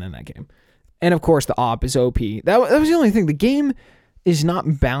would run in that game. And of course, the op is OP. That was the only thing. The game is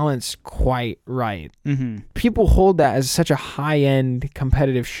not balanced quite right. Mm-hmm. People hold that as such a high-end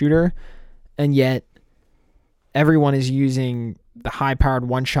competitive shooter, and yet everyone is using the high-powered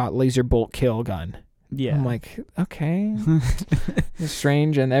one-shot laser bolt kill gun. Yeah. I'm like, okay. It's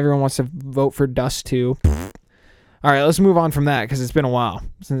strange, and everyone wants to vote for Dust 2. All right, let's move on from that because it's been a while.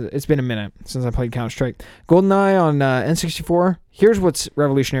 It's been a minute since I played Counter-Strike. GoldenEye on N64. Here's what's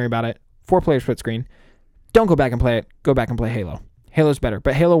revolutionary about it. 4-player split screen. Don't go back and play it. Go back and play Halo. Halo's better,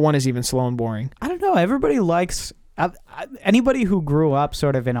 but Halo 1 is even slow and boring. I don't know. Everybody likes... anybody who grew up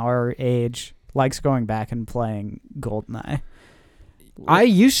sort of in our age likes going back and playing GoldenEye. I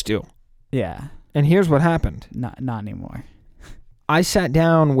used to. Yeah. And here's what happened. Not anymore. I sat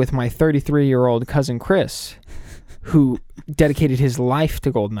down with my 33-year-old cousin Chris, who dedicated his life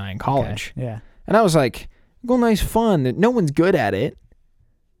to GoldenEye in college. Okay. Yeah. And I was like, GoldenEye's fun. No one's good at it.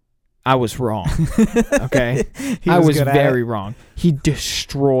 I was wrong. Okay? I was very wrong. He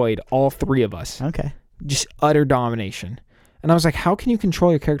destroyed all 3 of us. Okay. Just utter domination. And I was like, how can you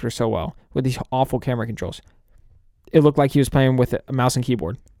control your character so well with these awful camera controls? It looked like he was playing with a mouse and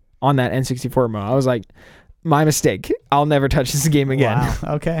keyboard on that N64 remote. I was like, My mistake. I'll never touch this game again.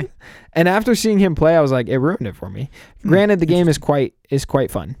 Wow. Okay. And after seeing him play, I was like, it ruined it for me. Granted, the game is quite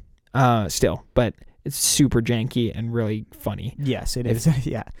fun, still, but it's super janky and really funny. Yes, it is.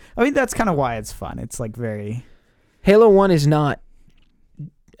 Yeah. I mean, that's kind of why it's fun. It's like very... Halo 1 is not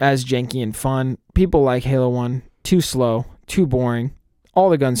as janky and fun. People like Halo 1. Too slow, too boring. All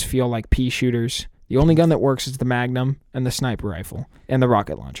the guns feel like pea shooters. The only gun that works is the Magnum and the sniper rifle and the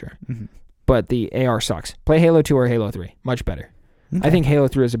rocket launcher. Mm-hmm. But the AR sucks. Play Halo 2 or Halo 3. Much better. Okay. I think Halo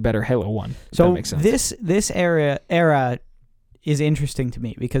 3 is a better Halo 1. So that makes sense. this era is interesting to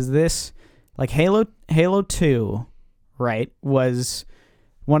me because this, like Halo 2, right, was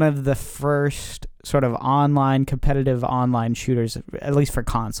one of the first sort of competitive online shooters, at least for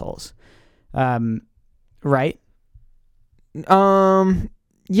consoles. Right?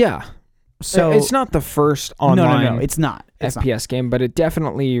 Yeah. So it's not the first online No, it's not. FPS game, but it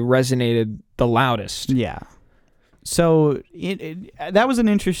definitely resonated the loudest. Yeah. So that was an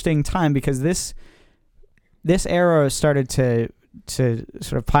interesting time because this era started to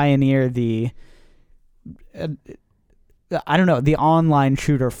sort of pioneer the the online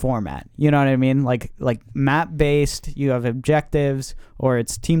shooter format. You know what I mean? Like map based, you have objectives or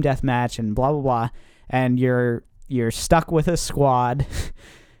it's team deathmatch and blah blah blah, and you're stuck with a squad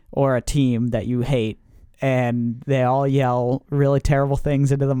or a team that you hate, and they all yell really terrible things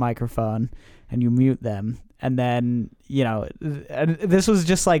into the microphone, and you mute them. And then, this was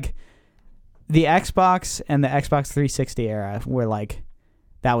just like the Xbox and the Xbox 360 era were like,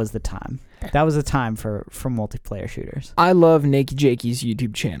 that was the time. That was the time for multiplayer shooters. I love Naked Jakey's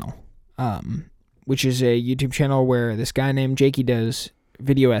YouTube channel, which is a YouTube channel where this guy named Jakey does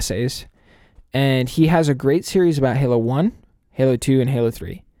video essays. And he has a great series about Halo 1, Halo 2, and Halo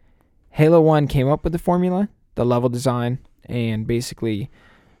 3. Halo 1 came up with the formula, the level design, and basically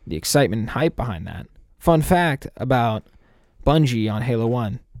the excitement and hype behind that. Fun fact about Bungie on Halo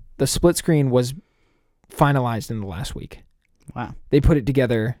 1, the split screen was finalized in the last week. Wow. They put it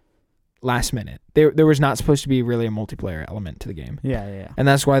together last minute. There was not supposed to be really a multiplayer element to the game. Yeah. And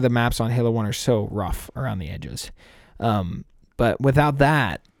that's why the maps on Halo 1 are so rough around the edges. But without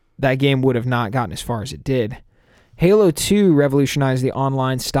that game would have not gotten as far as it did. Halo 2 revolutionized the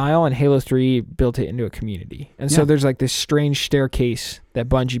online style, and Halo 3 built it into a community. And so there's like this strange staircase that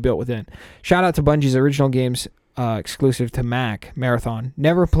Bungie built within. Shout out to Bungie's original games exclusive to Mac, Marathon.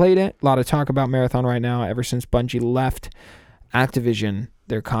 Never played it. A lot of talk about Marathon right now. Ever since Bungie left Activision,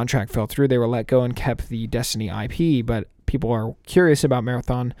 their contract fell through. They were let go and kept the Destiny IP, but people are curious about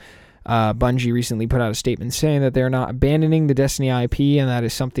Marathon. Bungie recently put out a statement saying that they're not abandoning the Destiny IP, and that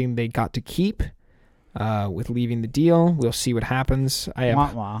is something they got to keep with leaving the deal. We'll see what happens. I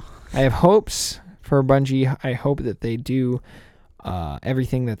have hopes for Bungie. I hope that they do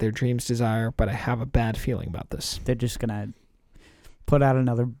everything that their dreams desire, but I have a bad feeling about this. They're just gonna put out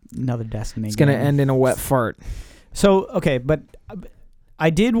another Destiny. It's gonna end in a wet fart. So okay, but I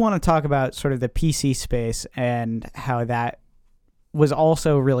did want to talk about sort of the PC space and how that was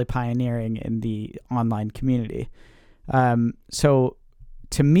also really pioneering in the online community. So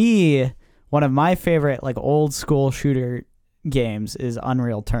to me, one of my favorite like old school shooter games is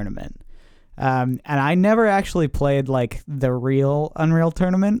Unreal Tournament. And I never actually played like the real Unreal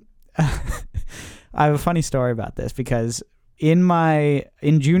Tournament. I have a funny story about this because in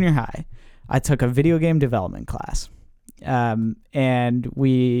junior high, I took a video game development class. And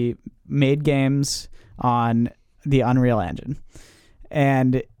we made games on the Unreal Engine.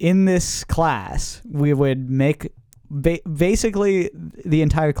 And in this class, we would make basically the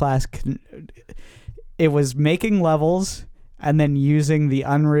entire class. It was making levels and then using the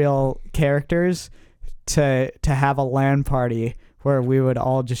Unreal characters to have a LAN party where we would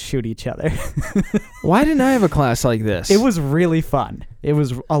all just shoot each other. Why didn't I have a class like this? It was really fun. It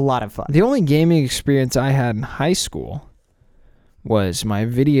was a lot of fun. The only gaming experience I had in high school was my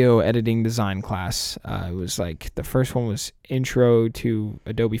video editing design class. It was like the first one was Intro to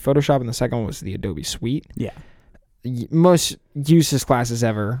Adobe Photoshop, and the second one was the Adobe Suite. Yeah. Most useless classes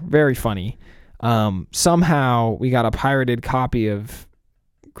ever. Very funny. Somehow we got a pirated copy of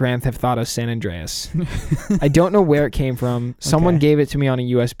Grand Theft Auto San Andreas. I don't know where it came from. Someone gave it to me on a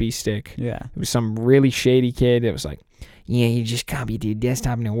USB stick. Yeah. It was some really shady kid. It was like, yeah, you just copied your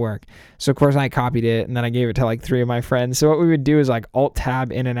desktop and it worked. So, of course, I copied it, and then I gave it to, like, 3 of my friends. So what we would do is, like,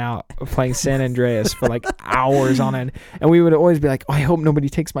 Alt-Tab in and out of playing San Andreas for, like, hours on end. And we would always be like, oh, I hope nobody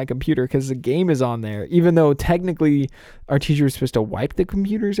takes my computer because the game is on there. Even though, technically, our teacher was supposed to wipe the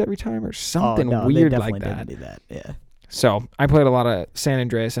computers every time or something weird like that. Didn't do that. Yeah. So I played a lot of San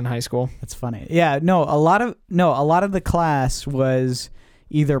Andreas in high school. That's funny. Yeah, a lot of the class was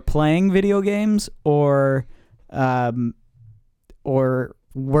either playing video games or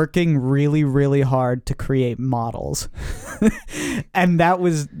working really, really hard to create models. And that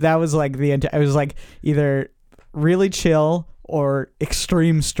was like it was like either really chill or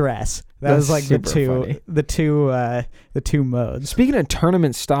extreme stress. That was like the two modes. Speaking of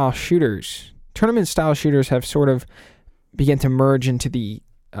tournament style shooters have sort of begun to merge into the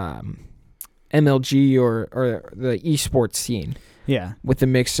MLG or the esports scene. Yeah. With the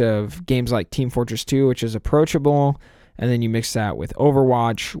mix of games like Team Fortress 2, which is approachable, and then you mix that with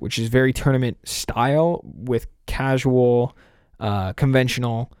Overwatch, which is very tournament style with casual,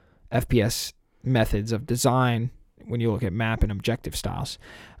 conventional FPS methods of design when you look at map and objective styles.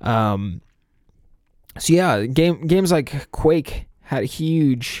 So yeah, games like Quake had a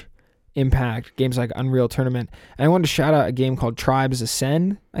huge impact. Games like Unreal Tournament. And I wanted to shout out a game called Tribes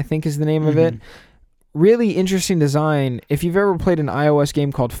Ascend, I think is the name of it. Really interesting design. If you've ever played an iOS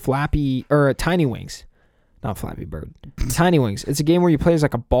game called Tiny Wings, not Flappy Bird, Tiny Wings. It's a game where you play as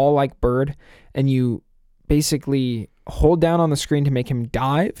like a ball-like bird, and you basically hold down on the screen to make him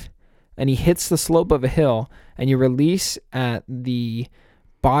dive, and he hits the slope of a hill, and you release at the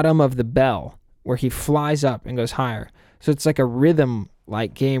bottom of the bell where he flies up and goes higher. So it's like a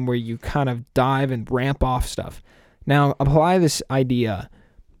rhythm-like game where you kind of dive and ramp off stuff. Now apply this idea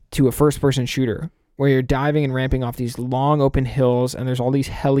to a first-person shooter where you're diving and ramping off these long open hills, and there's all these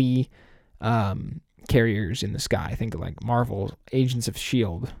heli carriers in the sky. I think like Marvel Agents of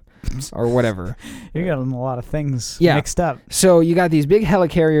S.H.I.E.L.D. or whatever. You're getting a lot of things Yeah. mixed up. So you got these big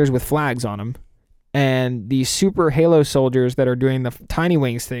helicarriers with flags on them, and these super Halo soldiers that are doing the Tiny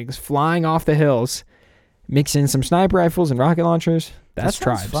Wings things, flying off the hills, mix in some sniper rifles and rocket launchers. That's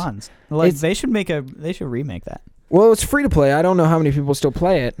Tribes. Fun. Like they should remake that. Well, it's free to play. I don't know how many people still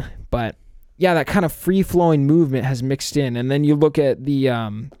play it, but yeah, that kind of free-flowing movement has mixed in. And then you look at the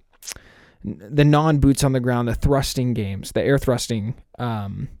non-boots on the ground, the thrusting games, the air thrusting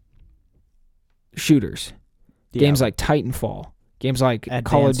shooters. Yeah. Games like Titanfall, games like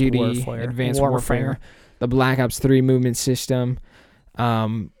Call of Duty, Advanced Warfare, the Black Ops 3 movement system,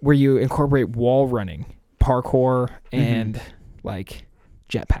 where you incorporate wall running, parkour, and like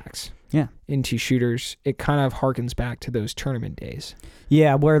jetpacks. Yeah. Into shooters. It kind of harkens back to those tournament days.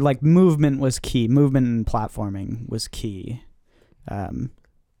 Yeah, where like movement was key. Movement and platforming was key. And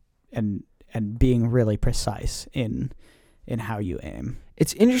being really precise in how you aim.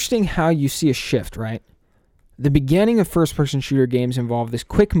 It's interesting how you see a shift, right? The beginning of first-person shooter games involve this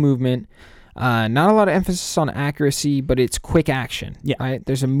quick movement, not a lot of emphasis on accuracy, but it's quick action. Yeah. Right?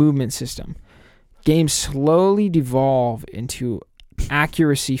 There's a movement system. Games slowly devolve into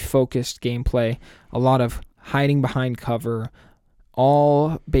accuracy-focused gameplay, a lot of hiding behind cover,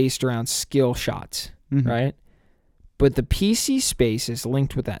 all based around skill shots, right? But the PC space is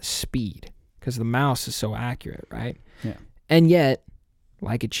linked with that speed because the mouse is so accurate, right? Yeah. And yet,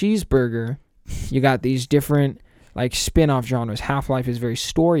 like a cheeseburger, you got these different like spin-off genres. Half-Life is very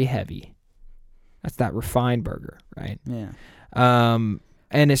story-heavy. That's that refined burger, right? Yeah.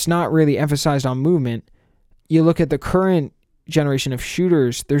 And it's not really emphasized on movement. You look at the current generation of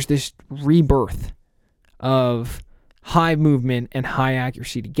shooters, there's this rebirth of high movement and high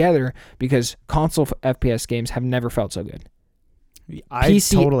accuracy together because console FPS games have never felt so good. I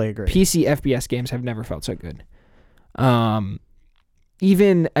totally agree. PC FPS games have never felt so good.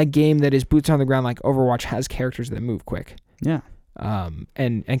 Even a game that is boots on the ground like Overwatch has characters that move quick. Yeah.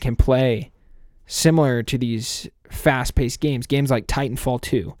 And can play similar to these fast-paced games like Titanfall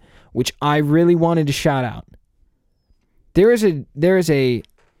 2, which I really wanted to shout out. There is a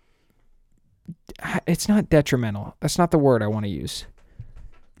it's not detrimental. That's not the word I want to use.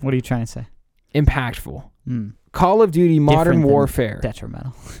 What are you trying to say? Impactful. Call of Duty Modern Warfare.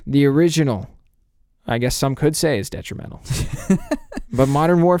 Detrimental. The original, I guess some could say, is detrimental. But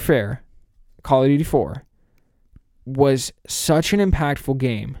Modern Warfare, Call of Duty 4, was such an impactful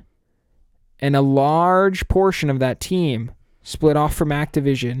game. And a large portion of that team split off from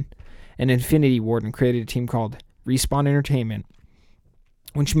Activision and Infinity Ward and created a team called Respawn Entertainment,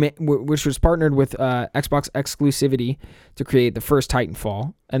 which was partnered with Xbox exclusivity to create the first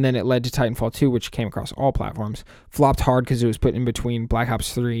Titanfall, and then it led to Titanfall 2, which came across all platforms. Flopped hard because it was put in between Black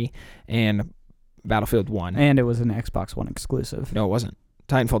Ops 3 and Battlefield 1. And it was an Xbox One exclusive. No, it wasn't.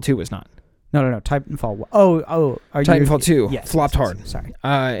 Titanfall 2 was not. No. Titanfall 1. Oh. Titanfall 2 flopped hard. Yes, sorry.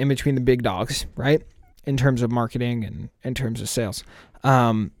 In between the big dogs, right? In terms of marketing and in terms of sales.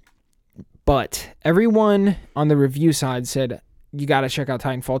 But everyone on the review side said, you got to check out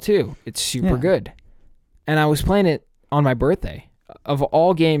Titanfall 2. It's super good. And I was playing it on my birthday. Of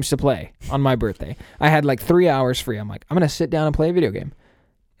all games to play on my birthday, I had like 3 hours free. I'm like, I'm going to sit down and play a video game.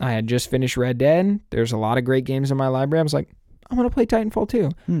 I had just finished Red Dead. There's a lot of great games in my library. I was like, I'm going to play Titanfall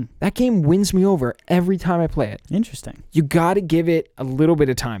 2. That game wins me over every time I play it. Interesting. You got to give it a little bit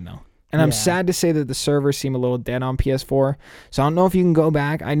of time, though. And I'm sad to say that the servers seem a little dead on PS4. So I don't know if you can go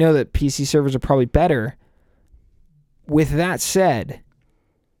back. I know that PC servers are probably better. With that said,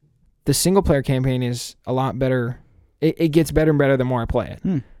 the single-player campaign is a lot better. It gets better and better the more I play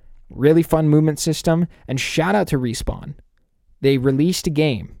it. Really fun movement system. And shout out to Respawn. They released a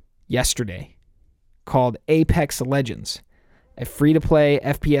game yesterday called Apex Legends, a free-to-play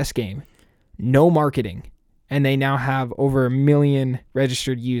FPS game. No marketing. And they now have over 1 million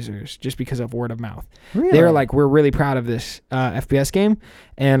registered users just because of word of mouth. Really? They're like, we're really proud of this FPS game.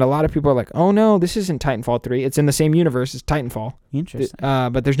 And a lot of people are like, oh no, this isn't Titanfall 3. It's in the same universe as Titanfall. Interesting.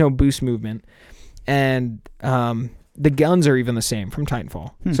 But there's no boost movement. And the guns are even the same from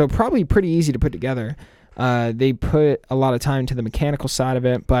Titanfall. So probably pretty easy to put together. They put a lot of time into the mechanical side of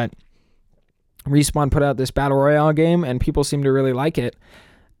it, but Respawn put out this Battle Royale game, and people seem to really like it.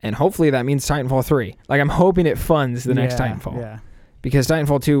 And hopefully that means Titanfall 3. Like, I'm hoping it funds the next Titanfall. Yeah. Because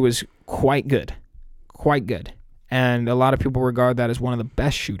Titanfall 2 was quite good. Quite good. And a lot of people regard that as one of the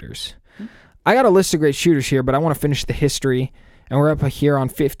best shooters. I got a list of great shooters here, but I want to finish the history. And we're up here on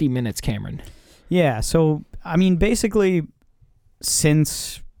 50 minutes, Cameron. Yeah, so, I mean, basically,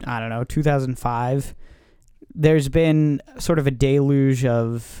 since, 2005, there's been sort of a deluge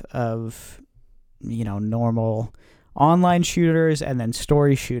of normal online shooters and then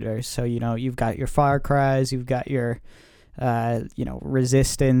story shooters. So, you've got your Far Cry's, you've got your,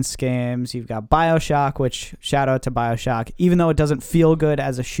 Resistance games, you've got BioShock, which, shout out to BioShock. Even though it doesn't feel good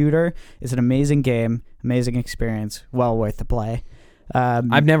as a shooter, it's an amazing game, amazing experience, well worth the play.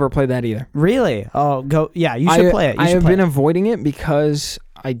 I've never played that either. Really? Oh, go. Yeah, you should play it. I have been avoiding it because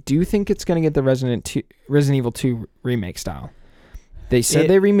I do think it's going to get the Resident Evil 2 remake style. They said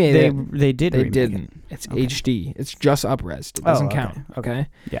they remade it. They did. They remake didn't. It. It's HD. It's just up-resed. It doesn't count. Okay.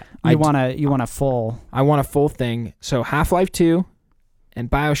 Yeah. You want a full. I want a full thing. So Half-Life 2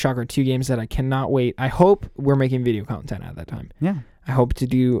 and BioShock are 2 games that I cannot wait. I hope we're making video content at that time. Yeah. I hope to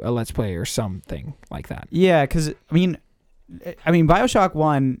do a Let's Play or something like that. Yeah, because I mean, BioShock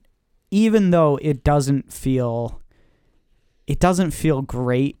 1, even though it doesn't feel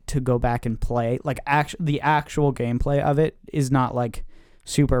great to go back and play. Like, the actual gameplay of it is not like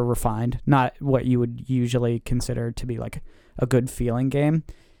super refined, not what you would usually consider to be like a good feeling game.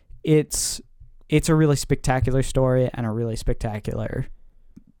 It's a really spectacular story and a really spectacular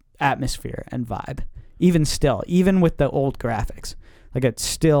atmosphere and vibe. Even with the old graphics, like, it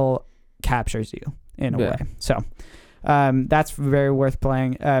still captures you in a way. So that's very worth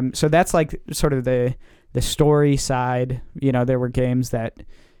playing. So that's like sort of the story side. There were games that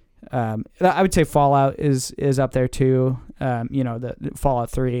I would say Fallout is up there too. The Fallout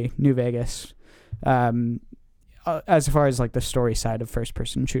 3, New Vegas. As far as like the story side of first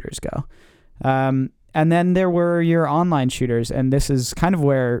person shooters go. And then there were your online shooters, and this is kind of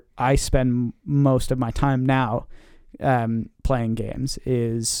where I spend most of my time now playing games,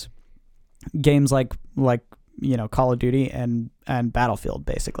 is games like Call of Duty and Battlefield,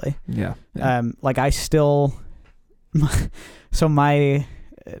 basically. Yeah. Like, I still. So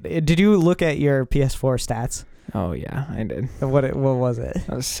did you look at your PS4 stats? Oh yeah, I did. What was it?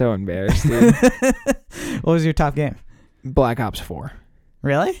 I was so embarrassed, dude. What was your top game? Black Ops 4.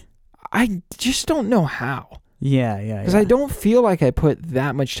 Really? I just don't know how. Yeah. Because I don't feel like I put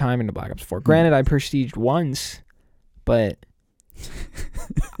that much time into Black Ops 4. Granted, I prestiged once, but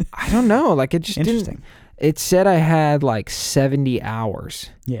I don't know. Like, it just didn't. It said I had like 70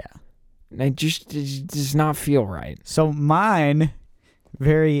 hours. Yeah. And it does not feel right. So mine,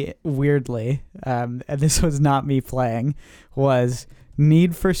 very weirdly, and this was not me playing, was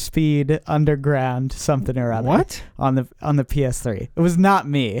Need for Speed Underground something or other. What? On the PS3. It was not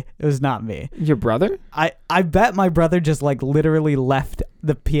me. Your brother? I bet my brother just like literally left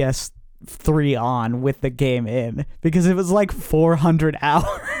the PS3 on with the game in, because it was like 400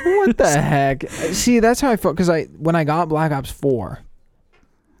 hours. What the heck? See, that's how I felt, because when I got Black Ops 4,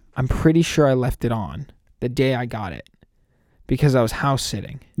 I'm pretty sure I left it on the day I got it because I was house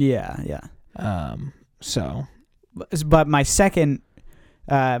sitting. Yeah. So, but my second,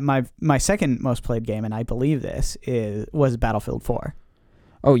 my second most played game, and I believe this was Battlefield 4.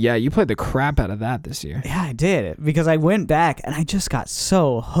 Oh yeah, you played the crap out of that this year. Yeah, I did, because I went back and I just got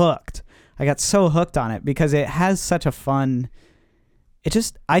so hooked. I got so hooked on it because it has such a fun.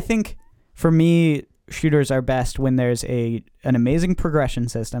 I think for me, shooters are best when there's an amazing progression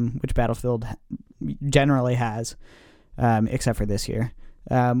system, which Battlefield generally has, except for this year.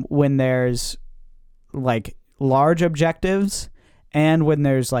 When there's like large objectives and when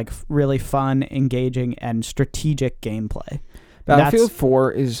there's like really fun, engaging, and strategic gameplay. Battlefield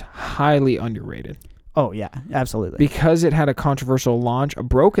 4 is highly underrated. Oh yeah, absolutely. Because it had a controversial launch, a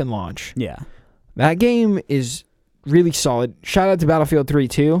broken launch. Yeah. That game is really solid. Shout out to Battlefield 3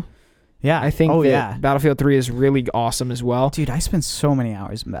 too. Yeah. I think Battlefield 3 is really awesome as well. Dude, I spent so many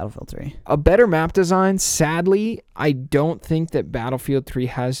hours in Battlefield 3. A better map design. Sadly, I don't think that Battlefield 3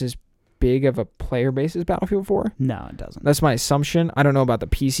 has as big of a player base as Battlefield 4. No, it doesn't. That's my assumption. I don't know about the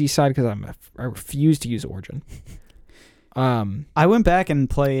PC side because I refuse to use Origin. I went back and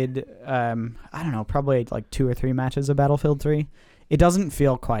played, I don't know, probably like 2 or 3 matches of Battlefield 3. It doesn't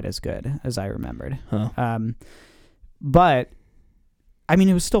feel quite as good as I remembered. Huh. But, I mean,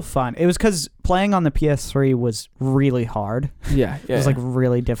 it was still fun. It was because playing on the PS3 was really hard. Yeah. It was like a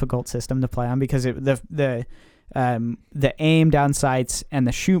really difficult system to play on because the aim down sights and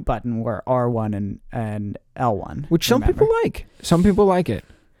the shoot button were R1 and L1. Which some people like. Some people like it.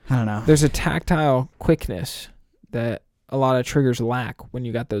 I don't know. There's a tactile quickness that a lot of triggers lack when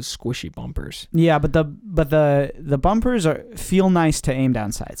you got those squishy bumpers. Yeah, but the bumpers feel nice to aim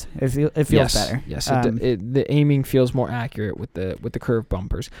down sights. It feels better. Yes, the aiming feels more accurate with the curved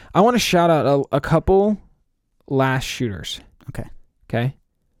bumpers. I want to shout out a couple last shooters. Okay.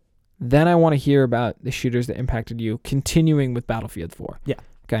 Then I want to hear about the shooters that impacted you, continuing with Battlefield 4. Yeah.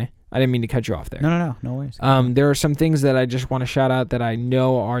 Okay. I didn't mean to cut you off there. No worries. There are some things that I just want to shout out that I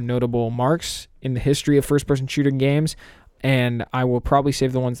know are notable marks in the history of first-person shooting games, and I will probably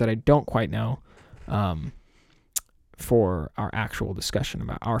save the ones that I don't quite know for our actual discussion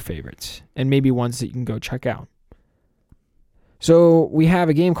about our favorites, and maybe ones that you can go check out. So we have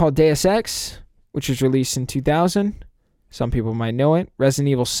a game called Deus Ex, which was released in 2000. Some people might know it. Resident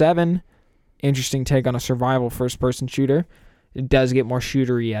Evil 7, interesting take on a survival first-person shooter. It does get more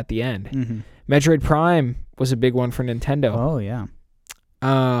shootery at the end. Mm-hmm. Metroid Prime was a big one for Nintendo. Oh, yeah.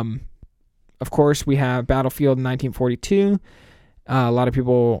 Of course, we have Battlefield 1942. A lot of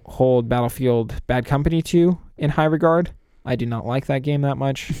people hold Battlefield Bad Company 2 in high regard. I do not like that game that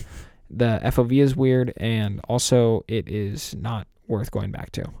much. The FOV is weird, and also it is not worth going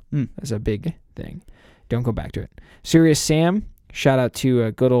back to. That's a big thing. Don't go back to it. Serious Sam, shout out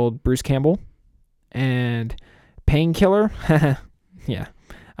to good old Bruce Campbell. And Painkiller, yeah,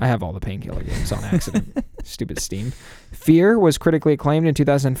 I have all the Painkiller games on accident. Stupid Steam. Fear was critically acclaimed in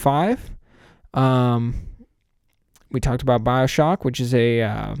 2005. We talked about BioShock, which is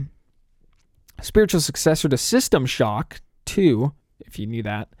a spiritual successor to System Shock 2, if you knew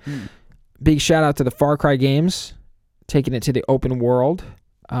that. Big shout out to the Far Cry games, taking it to the open world.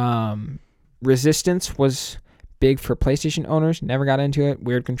 Resistance was big for PlayStation owners. Never got into it.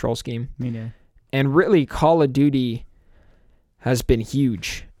 Weird control scheme. Me neither. And really, Call of Duty has been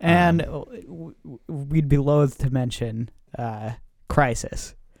huge. And we'd be loath to mention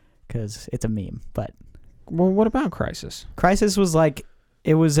Crysis, because it's a meme. But well, what about Crysis? Crysis was like,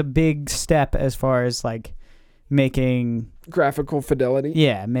 it was a big step as far as like making graphical fidelity.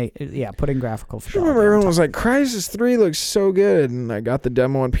 Yeah, putting graphical fidelity. I remember everyone was like, Crysis 3 looks so good, and I got the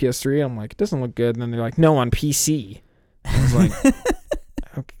demo on PS3. I'm like, it doesn't look good. And then they're like, no, on PC. I was like,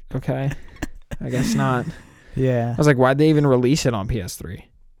 okay, I guess not. Yeah. I was like, why'd they even release it on PS3?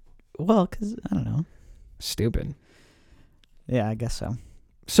 Well, because I don't know. Stupid. Yeah, I guess so.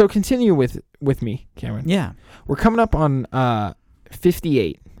 So continue with me, Cameron. Yeah. We're coming up on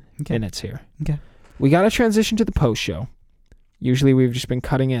 58 minutes here. Okay. We got to transition to the post show. Usually we've just been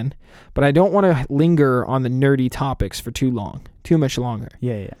cutting in, but I don't want to linger on the nerdy topics for too much longer.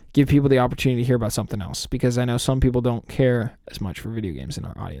 Yeah. Give people the opportunity to hear about something else, because I know some people don't care as much for video games in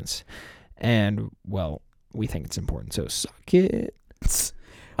our audience. And, well, we think it's important, so suck it.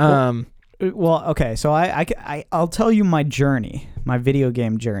 Well, okay, so I'll tell you my journey, my video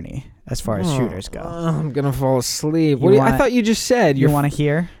game journey, as far as shooters go. I'm gonna fall asleep. I thought you just said you want to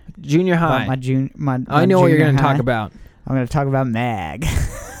hear junior high. My I know what you're gonna talk about. I'm gonna talk about Mag.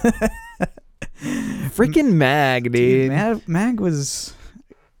 Freaking Mag, dude. Mag was,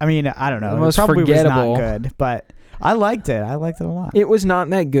 I mean, I don't know. It was probably forgettable. was not good, but I liked it. I liked it a lot. It was not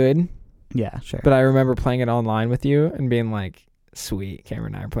that good. Yeah, sure. But I remember playing it online with you and being like, sweet,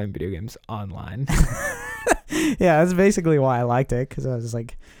 Cameron and I are playing video games online. Yeah, that's basically why I liked it, because I was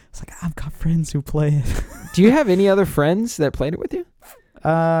like, I've got friends who play it. Do you have any other friends that played it with you?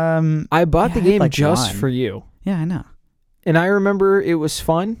 I bought the game just for you. Yeah, I know. And I remember it was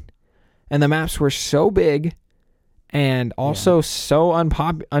fun, and the maps were so big, and also so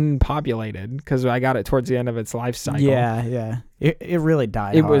unpopulated, because I got it towards the end of its life cycle. Yeah. It really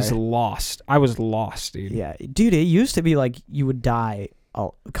died. It was lost. I was lost, dude. Yeah, dude. It used to be like you would die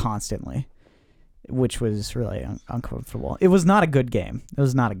constantly. which was really uncomfortable. It was not a good game. So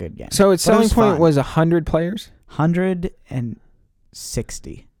its But it selling was point fun. was 100 players?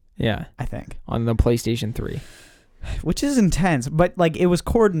 160, Yeah, I think. on the PlayStation 3. Which is intense, but like it was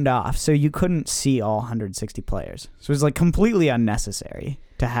cordoned off, so you couldn't see all 160 players. So it was like completely unnecessary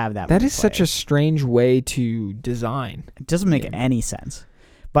to have that. That many is such a players. strange way to design. It doesn't make game. any sense.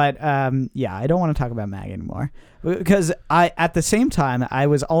 But yeah, I don't want to talk about MAG anymore because at the same time I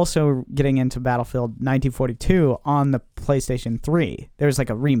was also getting into Battlefield 1942 on the PlayStation 3. There was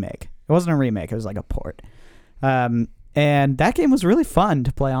like a remake. It wasn't a remake. It was like a port. And that game was really fun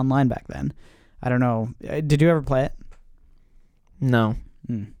to play online back then. I don't know. Did you ever play it? No.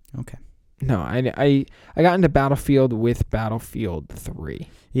 Okay. No, I got into Battlefield with Battlefield 3.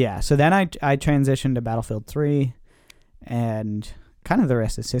 Yeah. So then I transitioned to Battlefield 3, and kind of the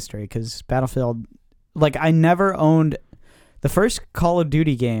rest is history because Battlefield, like I never owned the first Call of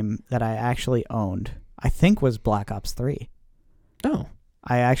Duty game that I actually owned. I think was Black Ops 3. Oh.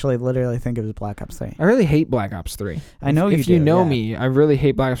 I actually literally think it was Black Ops 3. I really hate Black Ops 3. I know if you you do, know yeah. me, I really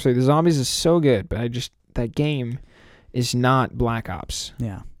hate Black Ops 3. The zombies is so good, but that game is not Black Ops.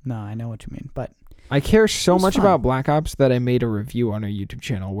 Yeah. No, I know what you mean, but I care so was much fun. about Black Ops that I made a review on our YouTube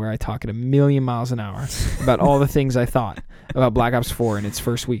channel where I talk at 1,000,000 miles an hour about all the things I thought about Black Ops 4 in its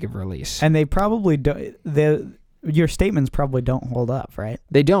first week of release. and they probably do. Your statements probably don't hold up, right?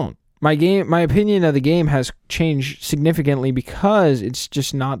 They don't. My opinion of the game has changed significantly because it's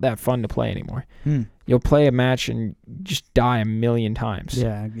just not that fun to play anymore. You'll play a match and just die 1,000,000 times.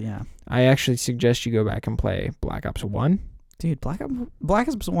 Yeah. I actually suggest you go back and play Black Ops 1. Dude, Black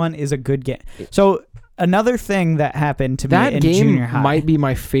Ops 1 is a good game. So another thing that happened to me That in game junior high. might be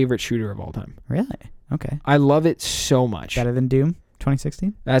my favorite shooter of all time. Really? Okay. I love it so much. Better than Doom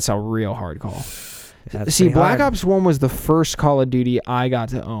 2016? That's a real hard call. That's See, pretty Black hard. Ops 1 was the first Call of Duty I got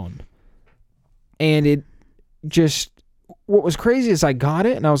to own. And it just, what was crazy is I got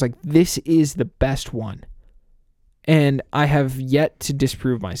it and I was like, this is the best one. And I have yet to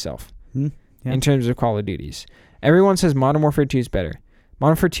disprove myself Yeah. in terms of Call of Duties. Everyone says Modern Warfare 2 is better.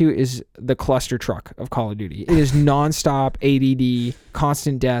 Modern Warfare 2 is the cluster truck of Call of Duty. It is nonstop, ADD,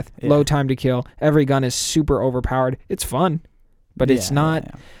 constant death, low time to kill. Every gun is super overpowered. It's fun, but it's not.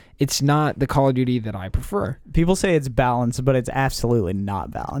 Yeah. It's not the Call of Duty that I prefer. People say it's balanced, but it's absolutely not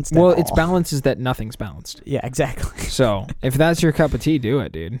balanced. Well, at its all. balance is that nothing's balanced. Yeah, exactly. So if that's your cup of tea, do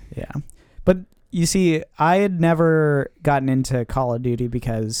it, dude. Yeah. But you see, I had never gotten into Call of Duty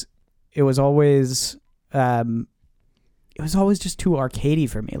because it was always just too arcadey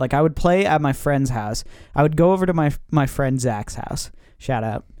for me. Like I would play at my friend's house. I would go over to my friend Zach's house. Shout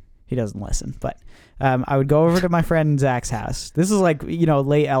out. He doesn't listen, but I would go over to my friend Zach's house. This is like,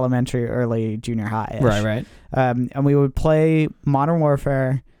 late elementary, early junior high. Right. And we would play Modern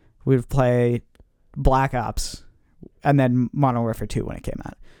Warfare. We would play Black Ops, and then Modern Warfare 2 when it came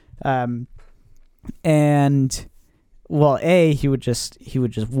out. And well, he would just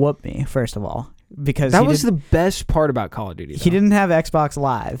whoop me first of all because That was the best part about Call of Duty. he didn't have Xbox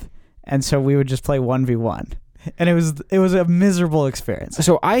Live, and so we would just play 1v1, and it was a miserable experience.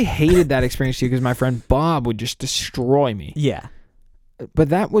 So I hated that experience too because my friend Bob would just destroy me. Yeah, But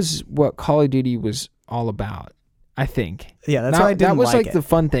that was what Call of Duty was all about, I think. yeah, that's why I didn't That was like it. the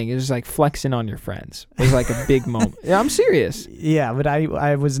fun thing. It was like flexing on your friends. It was like a big moment. Yeah, I'm serious. Yeah, but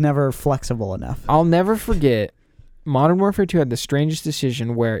I was never flexible enough. I'll never forget Modern Warfare 2 had the strangest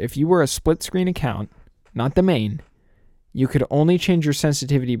decision where if you were a split screen account, not the main, you could only change your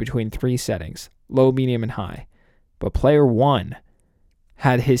sensitivity between 3 settings, low, medium, and high. But player 1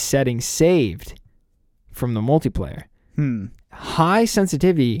 had his settings saved from the multiplayer. High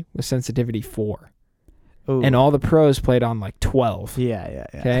sensitivity was sensitivity 4. Ooh. And all the pros played on like 12. Yeah.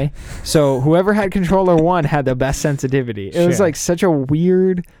 Okay? So whoever had controller 1 had the best sensitivity. It was Sure. like such a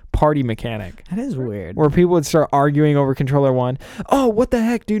weird party mechanic That is weird. where people would start arguing over controller 1. Oh, what the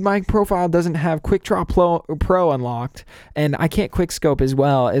heck, dude? My profile doesn't have Quick Draw Pro unlocked, and I can't quick scope as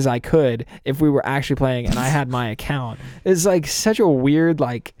well as I could if we were actually playing and I had my account. It's like such a weird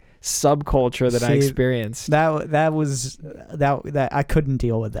like subculture that I See, experienced. That I couldn't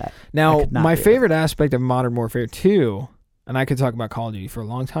deal with that. I Now, could not my do it. favorite aspect of Modern Warfare 2, and I could talk about Call of Duty for a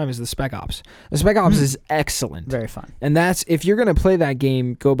long time, is the Spec Ops. The Spec Ops is excellent. Very fun. And that's, if you're going to play that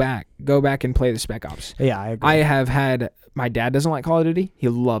game, go back and play the Spec Ops. Yeah, I agree. I have had, my dad doesn't like Call of Duty. He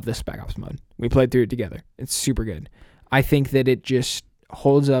loved the Spec Ops mode. We played through it together. It's super good. I think that it just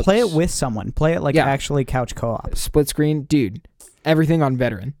holds up. Play it with someone. Play it like Yeah. actually couch co-op. Split screen. Dude, everything on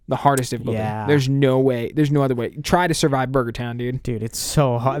veteran, the hardest difficulty. Yeah. There's no way. There's no other way. Try to survive Burger Town, dude. Dude, it's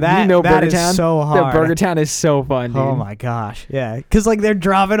so hard. You know that Burger is Town? so hard. The Burger Town is so fun, dude. Oh my gosh, yeah, because like they're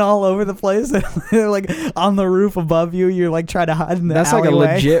dropping all over the place. They're like on the roof above you. You're like trying to hide in the That's alleyway. like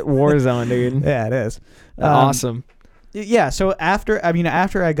a legit war zone, dude. Yeah, it is. Awesome. Yeah, so after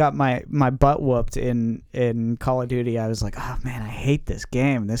I got my butt whooped in Call of Duty, I was like, oh man, I hate this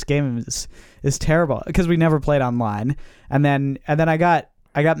game. This game is terrible because we never played online. And then I got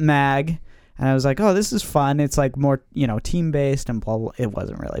MAG, and I was like, oh, this is fun. It's like more team based and blah, blah. It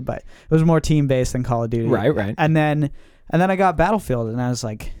wasn't really, but it was more team based than Call of Duty. Right. And then I got Battlefield, and I was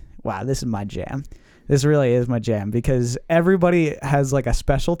like, wow, this is my jam. This really is my jam because everybody has like a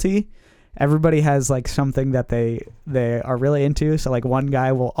specialty. Everybody has like something that they are really into. So like one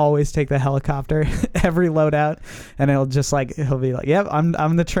guy will always take the helicopter every loadout, and he'll be like, "Yep,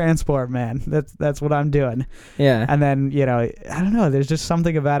 I'm the transport man. That's what I'm doing." Yeah. And then I don't know. There's just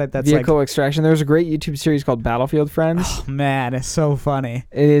something about it that's vehicle like extraction. There's a great YouTube series called Battlefield Friends. Oh man, it's so funny.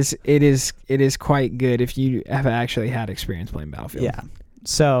 It is quite good if you have actually had experience playing Battlefield. Yeah.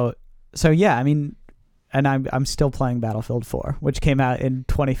 So yeah, I mean, and I'm still playing Battlefield 4, which came out in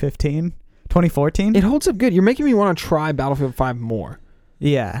 2014. It holds up good. You're making me want to try Battlefield 5 more.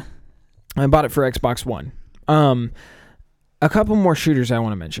 Yeah. I bought it for Xbox One. A couple more shooters I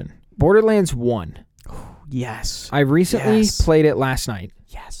want to mention. Borderlands 1. Yes. I recently played it last night.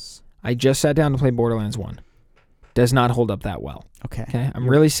 Yes. I just sat down to play Borderlands 1. Does not hold up that well. Okay. I'm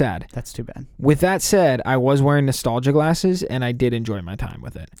really sad. That's too bad. With that said, I was wearing nostalgia glasses, and I did enjoy my time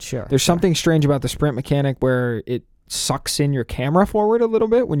with it. Sure. There's something strange about the sprint mechanic where it sucks in your camera forward a little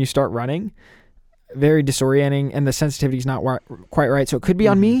bit when you start running. Very disorienting, and the sensitivity's not quite right. So it could be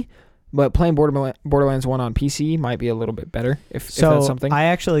on me, but playing Borderlands 1 on PC might be a little bit better if that's something.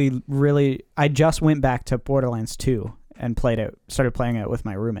 I just went back to Borderlands 2 and started playing it with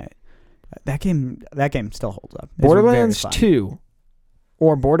my roommate. That game still holds up. It's Borderlands 2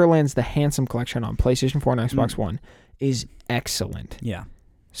 or Borderlands the Handsome Collection on PlayStation 4 and Xbox One is excellent. Yeah.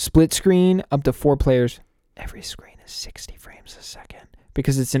 Split screen, up to 4 players. Every screen is 60 frames a second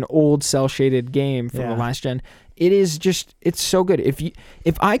because it's an old cel-shaded game from the last gen. It is just, it's so good.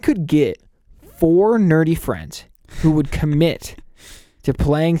 If I could get 4 nerdy friends who would commit to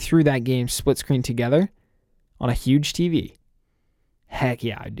playing through that game split screen together on a huge TV, heck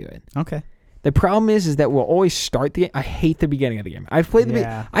yeah, I'd do it. Okay. The problem is that we'll always start the game. I hate the beginning of the game. I've played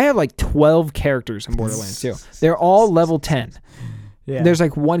I have like 12 characters in Borderlands 2. They're all level 10. Yeah. There's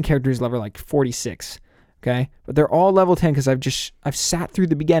like one character who's level like 46. Okay, but they're all level 10 because I've sat through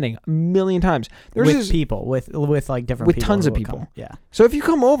the beginning a million times. With like different with people tons of people. Yeah. So if you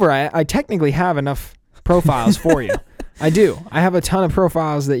come over, I technically have enough profiles for you. I do. I have a ton of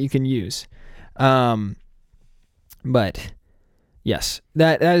profiles that you can use. But yes,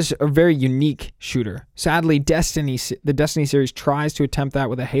 that is a very unique shooter. Sadly, the Destiny series tries to attempt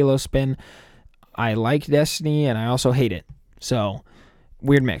that with a Halo spin. I like Destiny, and I also hate it. So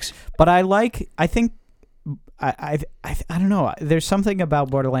weird mix. But I think. I don't know. There's something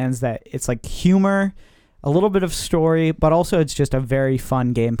about Borderlands that it's like humor, a little bit of story, but also it's just a very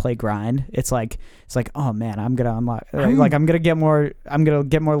fun gameplay grind. It's like oh man, I'm gonna unlock I'm gonna get more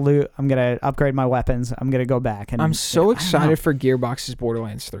loot. I'm gonna upgrade my weapons. I'm gonna go back and I'm so excited for Gearbox's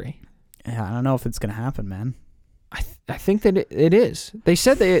Borderlands 3. Yeah, I don't know if it's gonna happen, man. I think that it is. They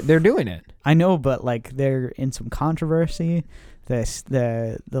said they're doing it. I know, but like they're in some controversy.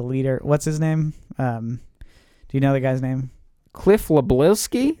 The leader, what's his name? Do you know the guy's name? Cliff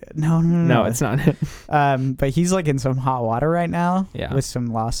Leblowski? No, it's not him. But he's like in some hot water right now. Yeah. With some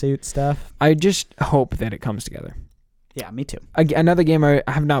lawsuit stuff. I just hope that it comes together. Yeah, me too. Another game I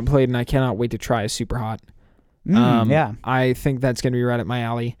have not played and I cannot wait to try is Super Hot. Yeah. I think that's going to be right up my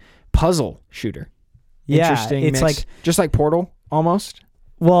alley. Puzzle shooter. Yeah, interesting it's mix. like just like Portal almost.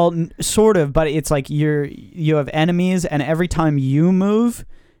 Well, sort of, but it's like you have enemies, and every time you move,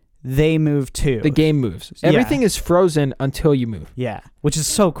 they move too. The game moves. Everything is frozen until you move. Yeah, which is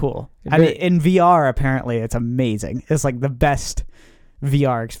so cool. I mean, in VR, apparently, it's amazing. It's like the best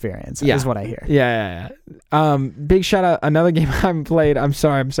VR experience, is what I hear. Yeah. Big shout out. Another game I haven't played. I'm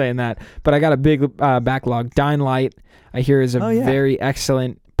sorry I'm saying that, but I got a big backlog. Dying Light, I hear, is a very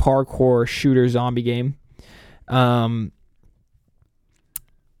excellent parkour shooter zombie game.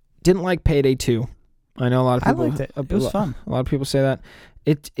 Didn't like Payday 2. I know a lot of people. I liked it. It was fun. A lot of people say that.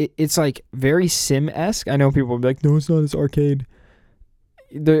 It's like very Sim-esque. I know people will be like, no, it's not. It's arcade.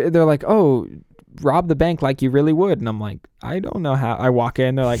 They're like, oh, rob the bank like you really would. And I'm like, I don't know how. I walk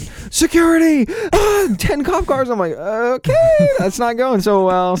in, they're like, security, 10 cop cars. I'm like, okay, that's not going so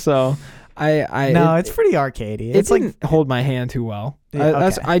well. So No, it's pretty arcadey. It It's like didn't hold my hand too well. Yeah,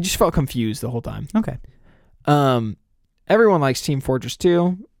 okay. I just felt confused the whole time. okay. Everyone likes Team Fortress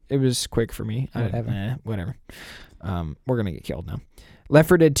 2. It was quick for me. Whatever. We're gonna get killed now. Left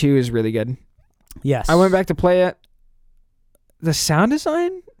 4 Dead 2 is really good. Yes. I went back to play it. The sound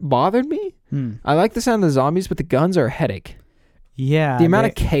design bothered me. I like the sound of the zombies, but the guns are a headache. Yeah. The amount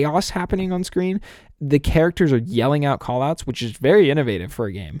of chaos happening on screen, the characters are yelling out callouts, which is very innovative for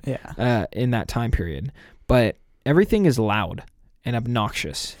a game. Yeah. In that time period, but everything is loud and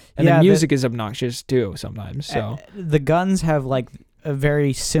obnoxious, and Yeah, the music is obnoxious too sometimes. So the guns have like a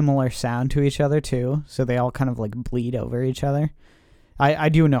very similar sound to each other too, so they all kind of like bleed over each other. I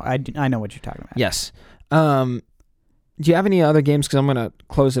do know. I know what you're talking about. yes. Do you have any other games? Because I'm gonna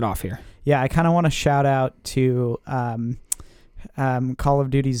close it off here. Yeah, I kind of want to shout out to Call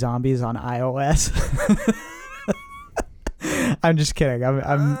of Duty Zombies on iOS. I'm just kidding.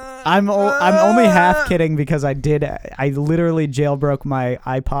 I'm only half kidding because I literally jailbroke my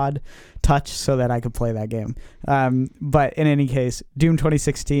iPod Touch so that I could play that game. But in any case, Doom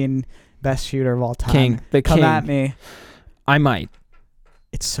 2016, best shooter of all time. Come at me. I might.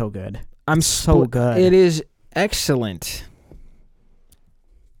 It's so good. I'm so good. It is excellent.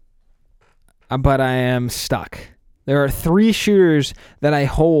 But I am stuck. There are 3 shooters that I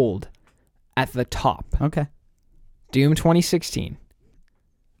hold at the top. Okay. Doom 2016.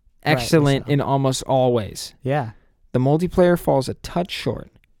 Excellent in almost all ways. Yeah. The multiplayer falls a touch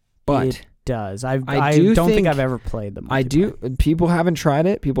short, but it does. I do don't think think I've ever played the multiplayer. I do. People haven't tried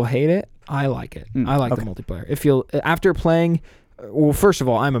it. People hate it. I like it. I like the multiplayer. If you after playing, well, first of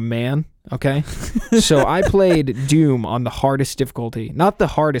all, I'm a man. Okay, so I played Doom on the hardest difficulty, not the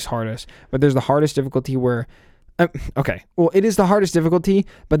hardest, but there's the hardest difficulty where. Okay, well, it is the hardest difficulty,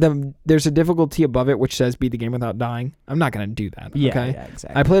 but then there's a difficulty above it which says beat the game without dying. I'm not gonna do that. Yeah, okay? yeah,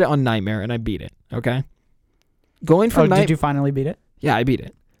 exactly. I played it on Nightmare and I beat it. Okay, going from did you finally beat it? Yeah, I beat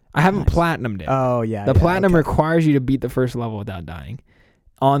it. I haven't platinumed it. Oh yeah. The platinum requires you to beat the first level without dying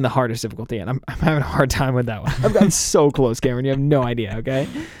on the hardest difficulty, and I'm having a hard time with that one. I've gotten so close, Cameron. You have no idea. Okay,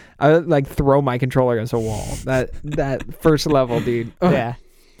 I would, like throw my controller against a wall. That first level, dude. Ugh. Yeah.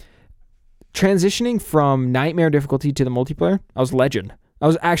 Transitioning from Nightmare difficulty to the multiplayer, I was legend. I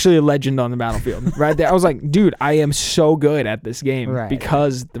was actually a legend on the battlefield right there. I was like, dude, I am so good at this game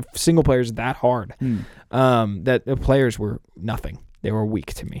because the single player is that hard. That the players were nothing. They were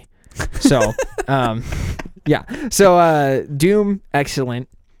weak to me. So, yeah. So, Doom, excellent.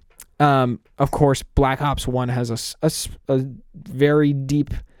 Of course, Black Ops 1 has a very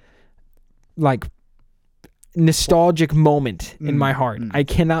deep, like, nostalgic moment in my heart. I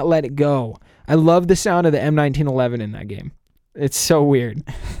cannot let it go. I love the sound of the M1911 in that game. It's so weird.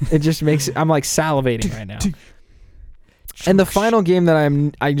 It just makes I'm like salivating right now. And the final game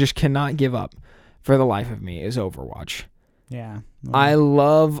that I just cannot give up for the life of me is Overwatch. Yeah. I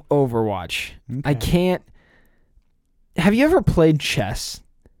love Overwatch. Okay. I can't. Have you ever played chess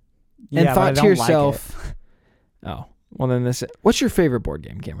and thought to yourself, "Oh, well then this. What's your favorite board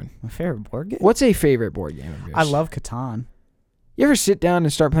game, Cameron? My favorite board game? What's a favorite board game of yours? I love Catan. You ever sit down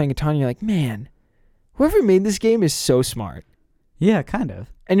and start playing Catan and you're like, man, whoever made this game is so smart. Yeah, kind of.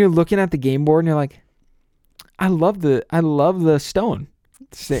 And you're looking at the game board and you're like, I love the stone.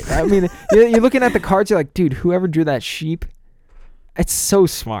 I mean, you're looking at the cards, you're like, dude, whoever drew that sheep, it's so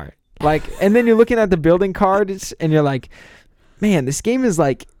smart. Like, and then you're looking at the building cards and you're like, man, this game is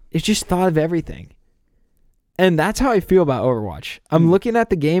like, it's just thought of everything. And that's how I feel about Overwatch. I'm looking at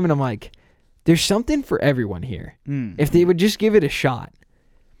the game and I'm like, there's something for everyone here. If they would just give it a shot.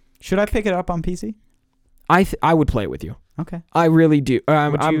 Should I pick it up on PC? I would play it with you. Okay. I really do.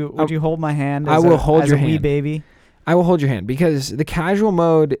 Would you hold my hand? I will hold your as a wee hand. baby. I will hold your hand because the casual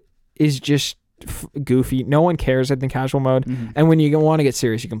mode is just goofy. No one cares at the casual mode. And when you want to get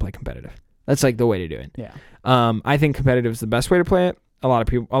serious, you can play competitive. That's like the way to do it. Yeah. I think competitive is the best way to play it. A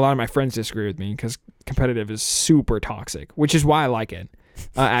lot of my friends disagree with me because competitive is super toxic, which is why I like it.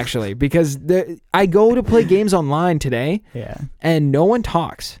 Actually, because I go to play games online today, and no one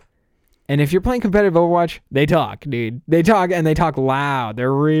talks. And if you're playing competitive Overwatch, they talk, dude. They talk, and they talk loud.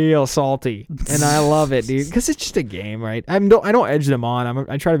 They're real salty, and I love it, dude. Because it's just a game, right? I don't edge them on.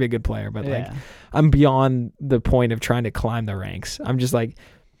 I try to be a good player, but like I'm beyond the point of trying to climb the ranks. I'm just like,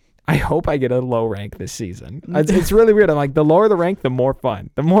 I hope I get a low rank this season. It's really weird. I'm like, the lower the rank, the more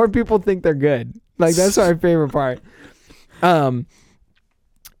fun. The more people think they're good. Like that's my favorite part.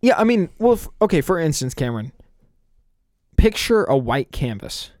 Yeah, I mean, well, okay, for instance, picture a white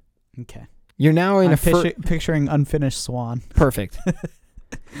canvas. Okay. You're now in picturing Unfinished Swan. Perfect.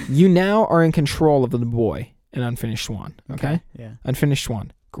 You now are in control of the boy in Unfinished Swan, okay? Yeah. Unfinished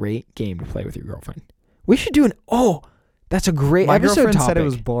Swan. great game to play with your girlfriend. We should do that's a great My episode girlfriend topic. said it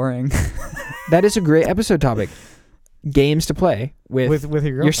was boring. That is a great episode topic. Games to play with with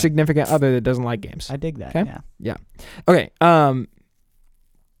your girlfriend. your significant other that doesn't like games. I dig that. Okay. Yeah. Okay.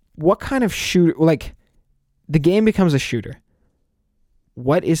 What kind of shooter? Like, the game becomes a shooter.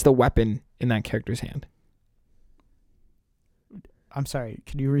 What is the weapon in that character's hand? I'm sorry.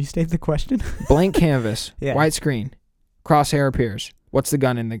 Can you restate the question? Blank canvas, Yeah. white screen, crosshair appears. What's the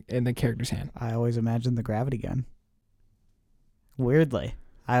gun in the character's hand? I always imagine the gravity gun. Weirdly,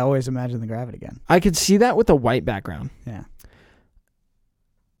 I always imagine the gravity gun. I could see that with a white background. Yeah.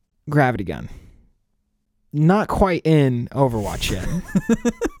 Gravity gun. Not quite in Overwatch yet.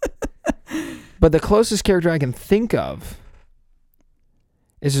 But the closest character I can think of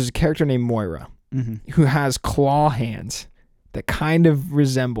is there's a character named Moira Mm-hmm. who has claw hands that kind of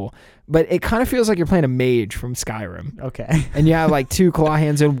resemble, but it kind of feels like you're playing a mage from Skyrim. Okay. And you have like two claw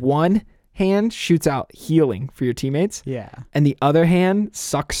hands, and one hand shoots out healing for your teammates, Yeah. and the other hand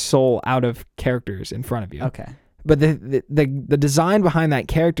sucks soul out of characters in front of you. Okay. But the design behind that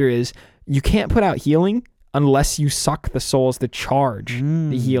character is you can't put out healing unless you suck the souls to charge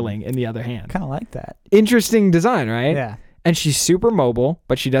the healing in the other hand. Kind of like that. Interesting design, right? Yeah. And she's super mobile,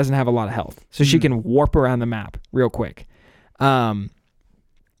 but she doesn't have a lot of health. So she can warp around the map real quick. Stuff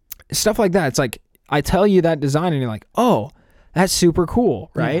like that. It's like, I tell you that design and you're like, oh, that's super cool,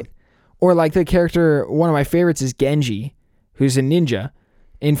 right? Yeah. Or like the character, one of my favorites is Genji, who's a ninja.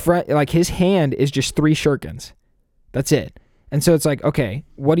 In front, like his hand is just 3 shurikens. That's it. And so it's like, okay,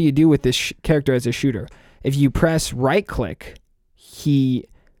 what do you do with this character as a shooter? If you press right click, he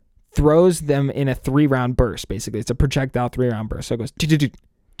throws them in a 3-round burst, basically. It's a projectile 3-round burst. So it goes,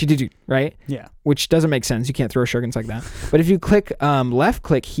 do, right? Yeah. Which doesn't make sense. You can't throw shurikens like that. But if you click left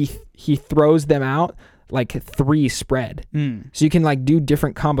click, he throws them out like 3 spread. So you can like do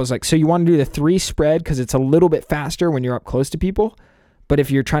different combos. Like, so you want to do the 3 spread because it's a little bit faster when you're up close to people. But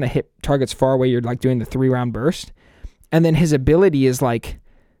if you're trying to hit targets far away, you're like doing the 3-round burst. And then his ability is like,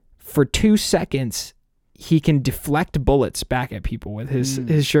 for 2 seconds, he can deflect bullets back at people with his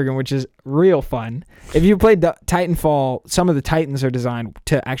shuriken, which is real fun. If you played Titanfall, some of the Titans are designed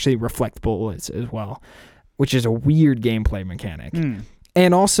to actually reflect bullets as well, which is a weird gameplay mechanic.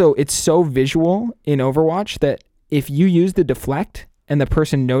 And also, it's so visual in Overwatch that if you use the deflect and the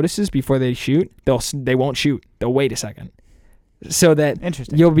person notices before they shoot, they won't shoot. They'll wait a second. So that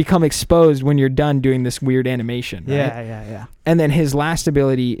you'll become exposed when you're done doing this weird animation. Right? Yeah. And then his last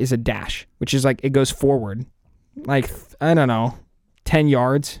ability is a dash, which is like it goes forward, like, I don't know, 10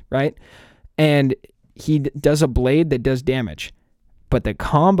 yards, right? And he does a blade that does damage. But the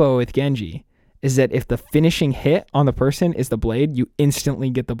combo with Genji is that if the finishing hit on the person is the blade, you instantly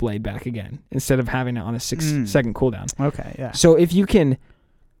get the blade back again instead of having it on a 6-second cooldown. Okay, yeah. So if you can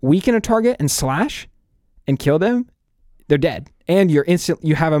weaken a target and slash and kill them, they're dead. And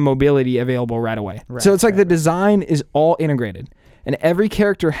you have a mobility available right away. Right, so it's like the design is all integrated. And every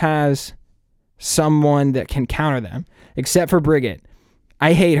character has someone that can counter them, except for Brigitte.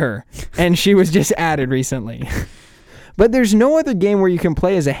 I hate her. And she was just added recently. But there's no other game where you can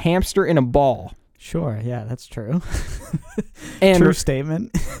play as a hamster in a ball. Sure, yeah, that's true. And true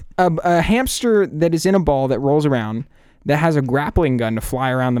statement. A hamster that is in a ball that rolls around, that has a grappling gun to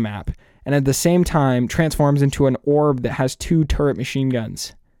fly around the map, and at the same time transforms into an orb that has 2 turret machine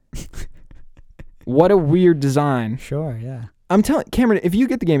guns. What a weird design. Sure, yeah. I'm telling Cameron, if you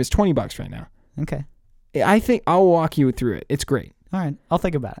get the game, it's $20 right now. Okay. I think I'll walk you through it. It's great. All right, I'll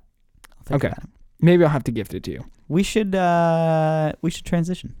think about it. Okay. Maybe I'll have to gift it to you. We should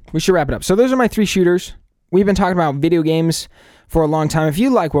transition. We should wrap it up. So those are my 3 shooters. We've been talking about video games for a long time. If you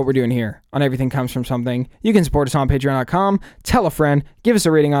like what we're doing here on Everything Comes From Something, you can support us on patreon.com. Tell a friend. Give us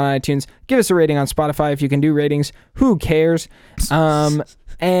a rating on iTunes. Give us a rating on Spotify if you can do ratings. Who cares?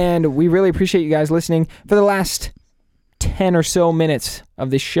 And we really appreciate you guys listening. For the last 10 or so minutes of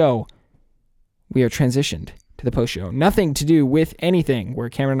this show, we are transitioned to the post show. Nothing to do with anything where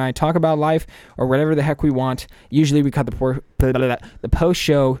Cameron and I talk about life or whatever the heck we want. Usually we cut the post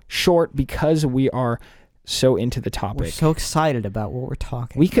show short because we are so into the topic. We're so excited about what we're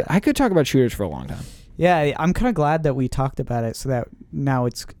talking about. I could talk about shooters for a long time. Yeah, I'm kind of glad that we talked about it so that now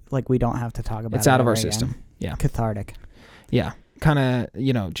it's like we don't have to talk about it. It's out of our again. system. Yeah. Cathartic. Yeah. Kind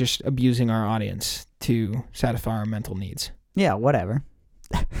of, just abusing our audience to satisfy our mental needs. Yeah, whatever.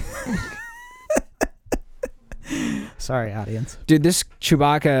 Sorry, audience. Dude, this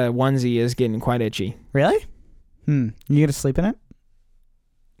Chewbacca onesie is getting quite itchy. Really? You gonna sleep in it?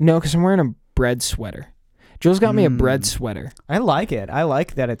 No, because I'm wearing a bread sweater. Jules got me a bread sweater. I like it. I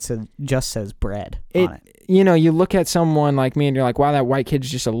like that just says bread on it. you know, you look at someone like me and you're like, wow, that white kid's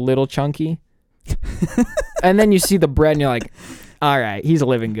just a little chunky. And then you see the bread and you're like, all right, he's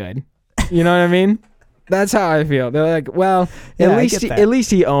living good. You know what I mean? That's how I feel. They're like, well, Yeah, at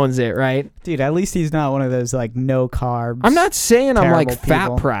least he owns it, right? Dude, at least he's not one of those like no carbs. I'm not saying I'm like terrible fat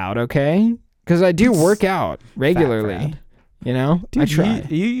people. proud, okay? Because I do work out regularly. proud. You know, Dude, I try.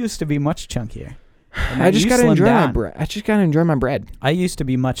 You used to be much chunkier. And I just you gotta slimmed enjoy my down. bread. I just gotta enjoy my bread. I used to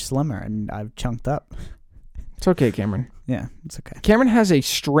be much slimmer, and I've chunked up. It's okay, Cameron. Yeah, it's okay. Cameron has a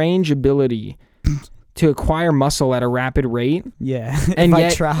strange ability to acquire muscle at a rapid rate, Yeah, And if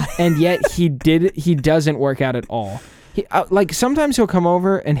yet- I try. and yet he doesn't work out at all. He like sometimes he'll come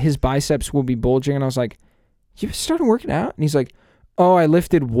over and his biceps will be bulging, and I was like, "You started working out?" And he's like, "Oh, I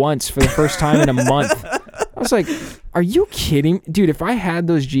lifted once for the first time in a month." I was like, "Are you kidding, dude? If I had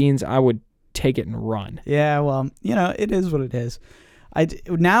those genes, I would take it and run." Yeah, well, you know, it is what it is.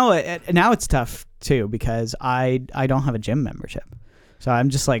 Now it's tough too because I don't have a gym membership, so I'm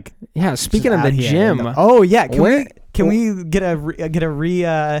just like Yeah. Speaking of out the here gym, in the- oh yeah, Where- can we get a re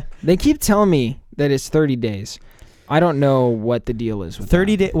they keep telling me that it's 30 days. I don't know what the deal is with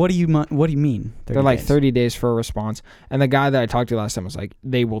 30 that. day? What do you mean? 30 They're like days? 30 days for a response. And the guy that I talked to last time was like,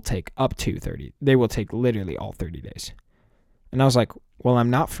 they will take up to 30. They will take literally all 30 days. And I was like, well, I'm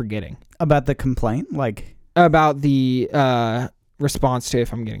not forgetting About the complaint, like about the response to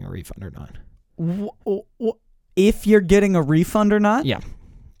if I'm getting a refund or not. if you're getting a refund or not. Yeah.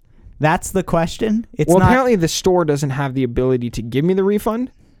 That's the question. It's Well, not. apparently the store doesn't have the ability to give me the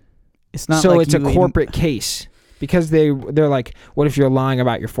refund. It's not. So like it's a you even- corporate case. Because they're like, what if you're lying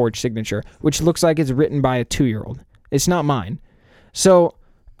about your forged signature, which looks like it's written by a 2-year-old? It's not mine. So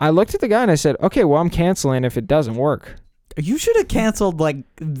I looked at the guy and I said, okay, well, I'm canceling if it doesn't work. You should have canceled like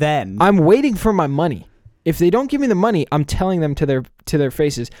then. I'm waiting for my money. If they don't give me the money, I'm telling them to their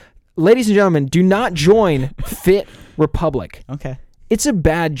faces, ladies and gentlemen, do not join Fit Republic. Okay. It's a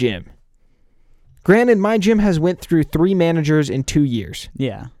bad gym. Granted, my gym has went through 3 managers in 2 years.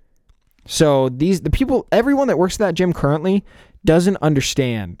 Yeah. So everyone that works at that gym currently doesn't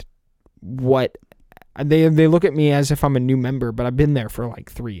understand what they look at me as if I'm a new member, but I've been there for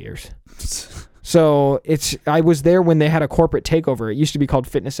like 3 years. So I was there when they had a corporate takeover. It used to be called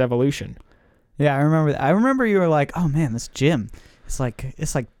Fitness Evolution. Yeah, I remember. I remember you were like, "Oh man, this gym, it's like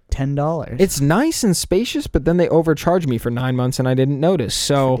 $10." It's nice and spacious, but then they overcharged me for 9 months and I didn't notice.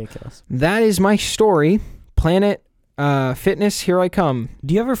 So ridiculous. that is my story. Planet Fitness, here I come.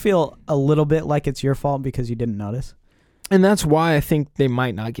 Do you ever feel a little bit like it's your fault because you didn't notice? And that's why I think they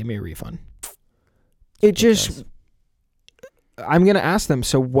might not give me a refund. I'm going to ask them,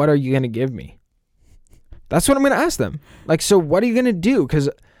 so what are you going to give me? That's what I'm going to ask them. Like, so what are you going to do? Because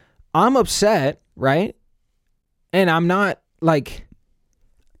I'm upset, right? And I'm not like,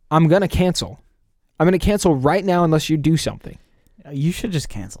 I'm going to cancel. I'm going to cancel right now unless you do something. You should just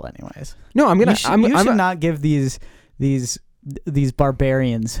cancel anyways. No, I'm going You to. should not give these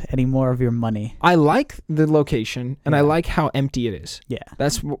barbarians any more of your money. I like the location and I Yeah. like how empty it is. Yeah.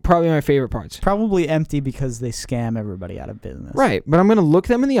 That's probably my favorite parts. Probably empty because they scam everybody out of business. Right. But I'm going to look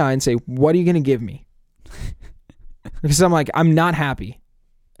them in the eye and say, what are you going to give me? Because I'm like, I'm not happy.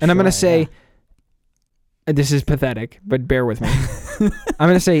 And I'm going to Sure, say, and this is pathetic, but bear with me. I'm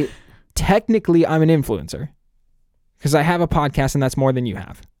going to say, technically, I'm an influencer. Because I have a podcast and that's more than you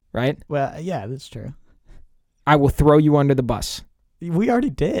have. Right? Well, yeah, that's true. I will throw you under the bus. We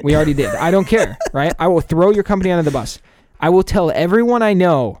already did. We already did. I don't care. Right? I will throw your company under the bus. I will tell everyone I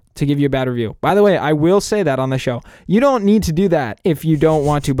know to give you a bad review. By the way, I will say that on the show. You don't need to do that if you don't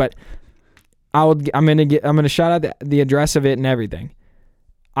want to, but I'm gonna shout out the address of it and everything.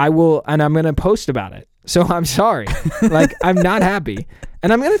 I will, and I'm gonna post about it. So I'm sorry. Like, I'm not happy.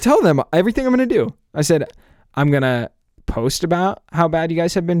 And I'm gonna tell them everything I'm gonna do. I said, I'm gonna post about how bad you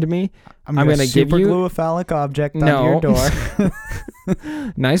guys have been to me. I'm gonna gonna give super you- glue a phallic object No. on your door.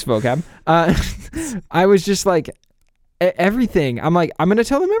 Nice vocab. I was just like, everything. I'm like, I'm going to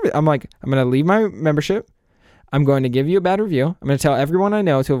tell them everything. I'm like, I'm going to leave my membership. I'm going to give you a bad review. I'm going to tell everyone I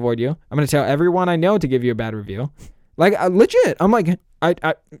know to avoid you. I'm going to tell everyone I know to give you a bad review. Like, legit. I'm like,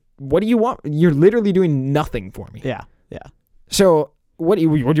 I what do you want? You're literally doing nothing for me. Yeah. So what do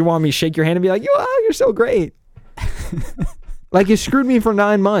you want me to shake your hand and be like, you're so great? Like, you screwed me for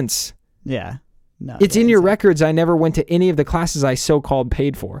 9 months. Yeah. No. It's yeah, in your exactly. records. I never went to any of the classes I so-called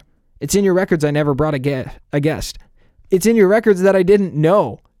paid for. It's in your records. I never brought a guest. It's in your records that I didn't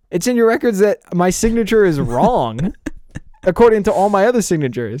know. It's in your records that my signature is wrong, according to all my other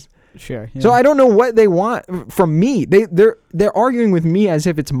signatures. Sure. Yeah. So I don't know what they want from me. They're arguing with me as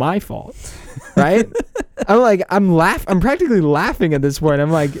if it's my fault, right? I'm practically laughing at this point.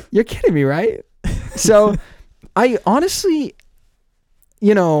 I'm like, you're kidding me, right? So I honestly,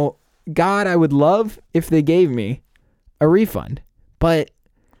 God, I would love if they gave me a refund. But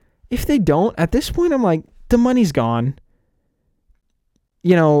if they don't, at this point, I'm like, the money's gone.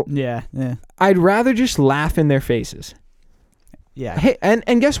 Yeah. I'd rather just laugh in their faces. Yeah. Hey,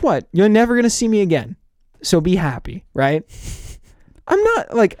 and guess what? You're never going to see me again. So be happy, right?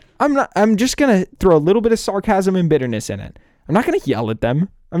 I'm just going to throw a little bit of sarcasm and bitterness in it. I'm not going to yell at them.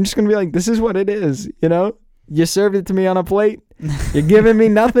 I'm just going to be like, this is what it is, You served it to me on a plate. You're giving me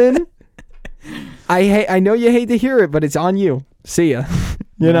nothing. I know you hate to hear it, but it's on you. See ya.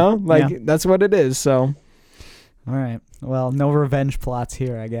 That's what it is. So, all right. Well, no revenge plots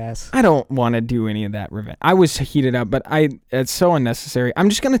here, I guess. I don't want to do any of that revenge. I was heated up, but it's so unnecessary. I'm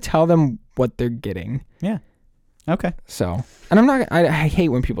just going to tell them what they're getting. Yeah. Okay. So, and I hate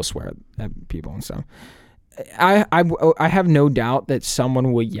when people swear at people and stuff. I have no doubt that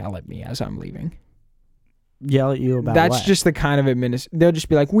someone will yell at me as I'm leaving. Yell at you about That's what? just the kind of they'll just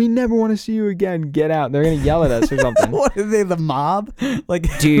be like, we never want to see you again, get out. They're gonna yell at us or something. What are they, the mob?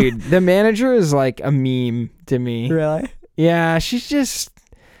 Like, dude, the manager is like a meme to me. Really? Yeah, she's just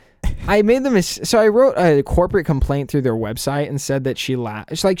I made the so I wrote a corporate complaint through their website and said that she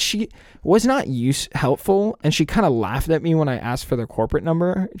was not helpful, and she kind of laughed at me when I asked for their corporate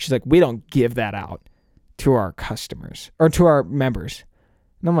number. She's like, we don't give that out to our customers or to our members.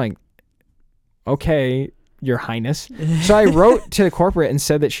 And I'm like, okay, Your Highness. So I wrote to the corporate and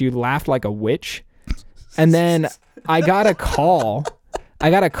said that she laughed like a witch. And then I got a call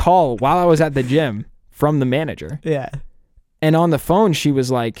while I was at the gym from the manager. Yeah. And on the phone, she was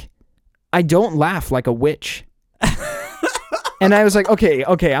like, I don't laugh like a witch. And I was like,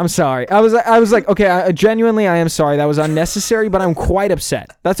 okay, I'm sorry. I was like, okay, genuinely, I am sorry. That was unnecessary, but I'm quite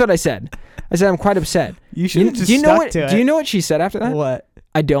upset. That's what I said. I said, I'm quite upset. You should have just stuck to it. Do you know what she said after that? What?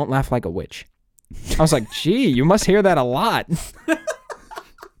 I don't laugh like a witch. I was like, gee, you must hear that a lot.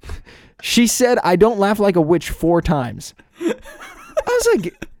 She said, I don't laugh like a witch 4 times. I was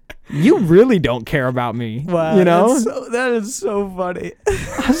like, you really don't care about me. Wow, that is so funny.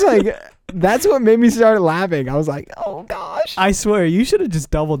 I was like, that's what made me start laughing. I was like, oh gosh. I swear, you should have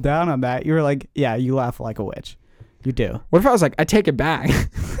just doubled down on that. You were like, yeah, you laugh like a witch. You do. What if I was like, I take it back?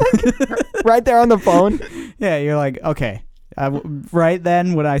 Right there on the phone. Yeah, you're like, okay. Right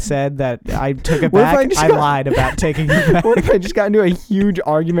then when I said that I took it back, I lied about taking it back. What if I just got into a huge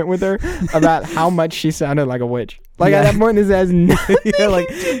argument with her about how much she sounded like a witch? Like, at that point, this has nothing you're like,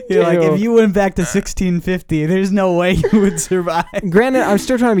 if you went back to 1650, there's no way you would survive. Granted, I'm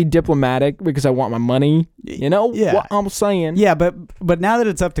still trying to be diplomatic because I want my money. You know what I'm saying? Yeah, but now that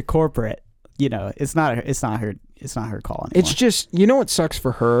it's up to corporate, it's not her call anymore. It's just, what sucks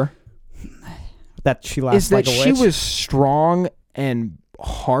for her? That she laughs like a witch. She was strong and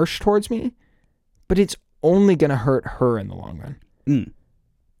harsh towards me, but it's only going to hurt her in the long run. Mm.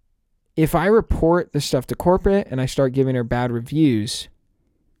 If I report the stuff to corporate and I start giving her bad reviews,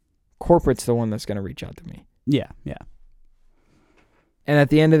 corporate's the one that's going to reach out to me. Yeah. And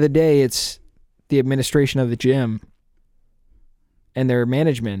at the end of the day, it's the administration of the gym and their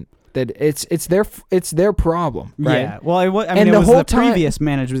management that it's their problem, right? Yeah. Well, it was the previous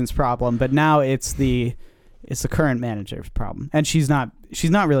management's problem, but now it's the current manager's problem, and she's not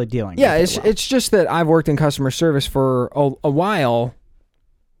really dealing. Yeah, with it well. It's just that I've worked in customer service for a while,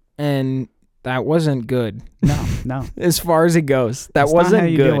 and that wasn't good. No. As far as it goes, That's wasn't not how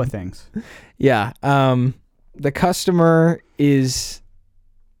you good. deal with things. Yeah. The customer is.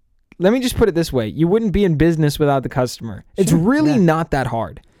 Let me just put it this way: you wouldn't be in business without the customer. It's really not that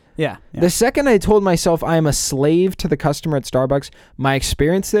hard. Yeah. The second I told myself I am a slave to the customer at Starbucks, my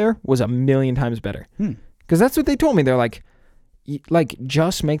experience there was 1,000,000 times better. Because that's what they told me. They're like,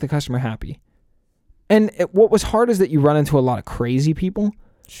 just make the customer happy. And what was hard is that you run into a lot of crazy people.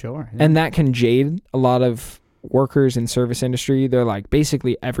 Sure. Yeah. And that can jade a lot of workers in service industry. They're like,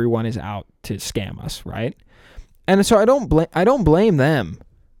 basically everyone is out to scam us, right? And so I don't blame them.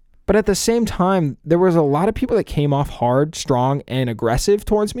 But at the same time, there was a lot of people that came off hard, strong, and aggressive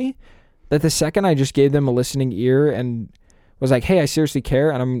towards me. That the second I just gave them a listening ear and was like, "Hey, I seriously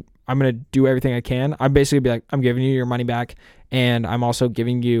care, and I'm gonna do everything I can." I'd basically be like, "I'm giving you your money back, and I'm also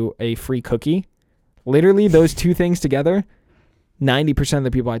giving you a free cookie." Literally, those two things together, 90% of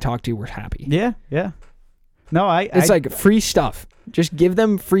the people I talked to were happy. Yeah. No, it's like free stuff. Just give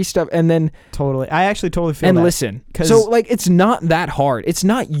them free stuff and then... Totally. I actually totally feel and that. Listen. So, it's not that hard. It's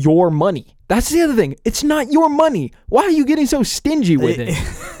not your money. That's the other thing. It's not your money. Why are you getting so stingy with it?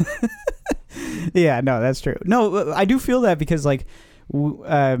 Yeah, no, that's true. No, I do feel that because,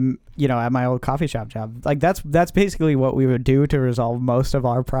 at my old coffee shop job, like that's basically what we would do to resolve most of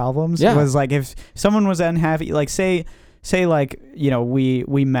our problems. Yeah. Was like if someone was unhappy, like say like,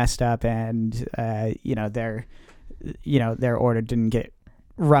 we messed up and their order didn't get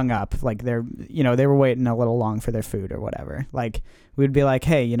rung up, like they were waiting a little long for their food or whatever. Like we'd be like,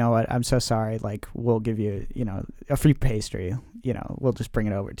 hey, you know what, I'm so sorry, like we'll give you a free pastry, we'll just bring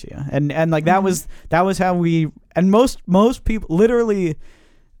it over to you. And like that was how we, and most people, literally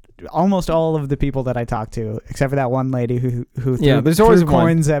almost all of the people that I talked to, except for that one lady who there's always threw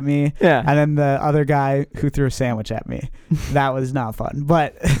coins at me, yeah, and then the other guy who threw a sandwich at me. That was not fun.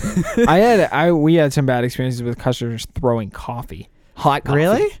 But we had some bad experiences with customers throwing hot coffee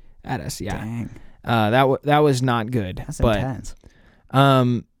really at us. Yeah. Dang. That was not good. That's but intense.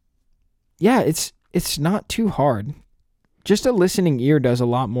 yeah, it's not too hard. Just a listening ear does a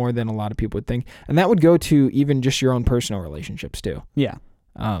lot more than a lot of people would think, and that would go to even just your own personal relationships too. Yeah.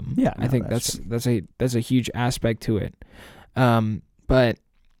 I think that's a huge aspect to it. But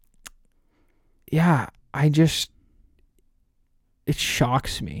yeah, it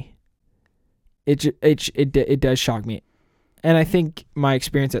shocks me. It does shock me. And I think my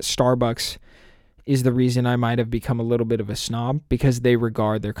experience at Starbucks is the reason I might have become a little bit of a snob, because they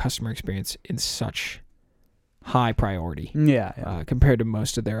regard their customer experience in such high priority. Yeah. Compared to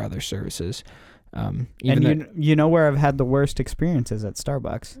most of their other services. And where I've had the worst experiences at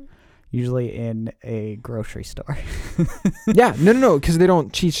Starbucks? Usually in a grocery store. Yeah, no, because they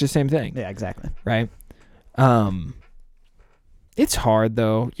don't teach the same thing. Yeah, exactly. Right? It's hard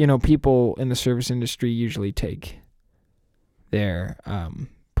though. People in the service industry usually take their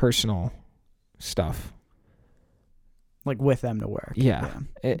personal stuff like with them to work. Yeah.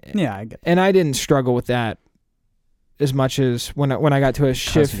 I get it. And I didn't struggle with that as much as when I got to a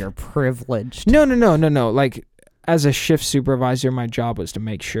shift. You're privileged. No. Like as a shift supervisor, my job was to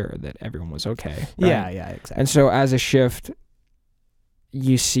make sure that everyone was okay. Right? Yeah, exactly. And so as a shift,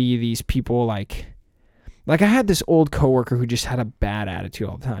 you see these people like I had this old coworker who just had a bad attitude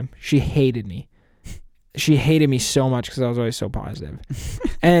all the time. She hated me. She hated me so much because I was always so positive.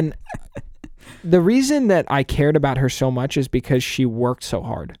 And the reason that I cared about her so much is because she worked so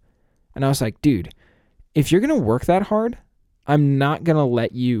hard. And I was like, dude, if you're going to work that hard, I'm not going to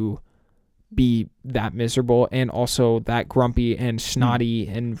let you be that miserable and also that grumpy and snotty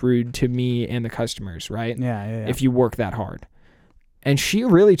and rude to me and the customers, right? Yeah. If you work that hard. And she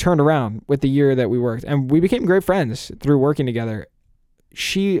really turned around with the year that we worked. And we became great friends through working together.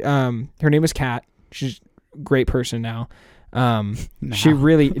 Her name was Kat. She's a great person now. She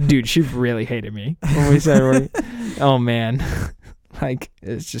really hated me when we said, oh man, like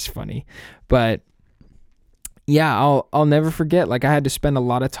it's just funny. But yeah, I'll never forget. Like I had to spend a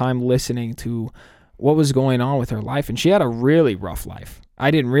lot of time listening to what was going on with her life, and she had a really rough life.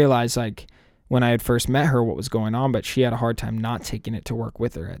 I didn't realize like when I had first met her what was going on, but she had a hard time not taking it to work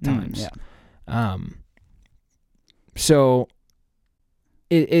with her at times. So.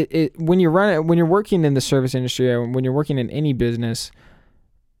 When you're working in the service industry or when you're working in any business,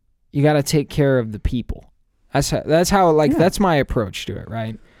 you got to take care of the people. That's my approach to it,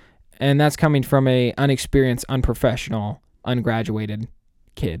 right? And that's coming from a unexperienced, unprofessional, ungraduated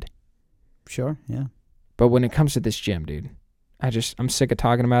kid. Sure, yeah. But when it comes to this gym, dude, I'm sick of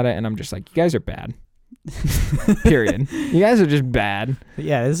talking about it, and I'm just like, you guys are bad. Period. You guys are just bad.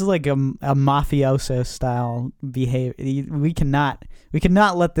 Yeah, this is like a mafioso style behavior. We cannot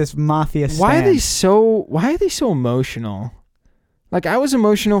let this mafia stand. Why are they so emotional? Like I was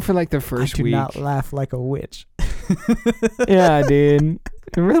emotional for like the first week. Do not laugh like a witch. Yeah, dude.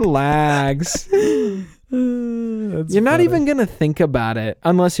 Relax. You're not even gonna think about it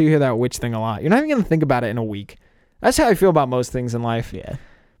unless you hear that witch thing a lot. You're not even gonna think about it in a week. That's how I feel about most things in life. Yeah.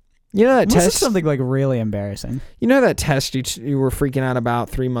 You know that Unless test? It's something like really embarrassing. You know that test you were freaking out about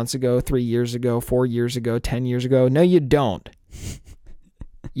 3 months ago, 3 years ago, 4 years ago, 10 years ago? No, you don't.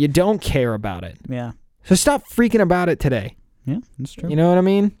 You don't care about it. Yeah. So stop freaking about it today. Yeah, that's true. You know what I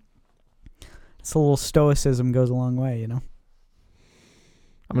mean? It's a little stoicism goes a long way, I'm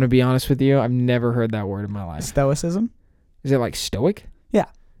going to be honest with you. I've never heard that word in my life. Stoicism? Is it like stoic? Yeah.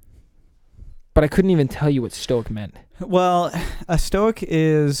 But I couldn't even tell you what stoic meant. Well,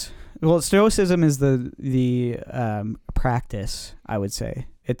 stoicism is the practice, I would say.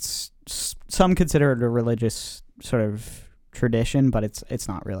 It's some consider it a religious sort of tradition, but it's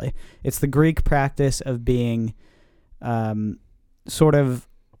not really. It's the Greek practice of being sort of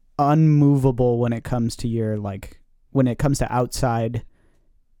unmovable when it comes to outside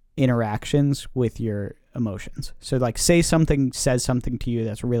interactions with your emotions. So like say something says something to you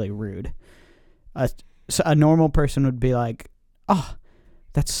that's really rude. A normal person would be like, oh,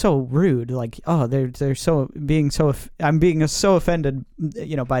 that's so rude. Like, oh, they're so being so, I'm being so offended,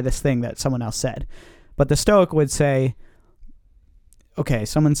 by this thing that someone else said. But the Stoic would say, okay,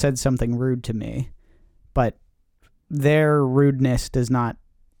 someone said something rude to me, but their rudeness does not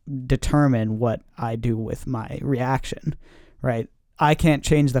determine what I do with my reaction, right? I can't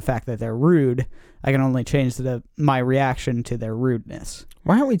change the fact that they're rude. I can only change my reaction to their rudeness.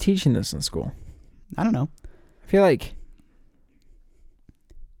 Why aren't we teaching this in school? I don't know. I feel like,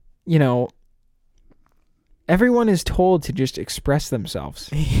 everyone is told to just express themselves.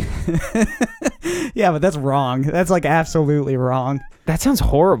 Yeah, but that's wrong. That's like absolutely wrong. That sounds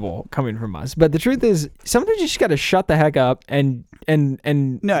horrible coming from us. But the truth is, sometimes you just got to shut the heck up and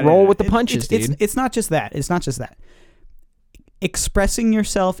roll with the punches, dude. It's not just that. It's not just that. Expressing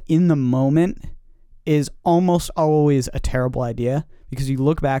yourself in the moment is almost always a terrible idea, because you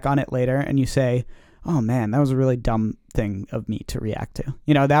look back on it later and you say, oh man, that was a really dumb thing of me to react to.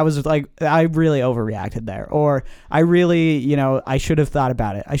 That was like, I really overreacted there. Or I really, I should have thought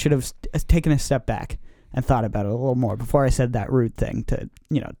about it. I should have taken a step back and thought about it a little more before I said that rude thing to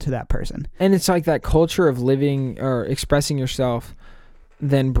that person. And it's like that culture of living or expressing yourself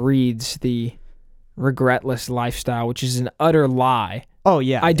then breeds the regretless lifestyle, which is an utter lie. Oh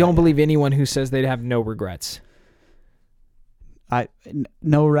yeah. I don't believe anyone who says they'd have no regrets.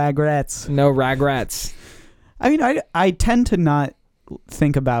 No regrets. No regrets. I mean, I tend to not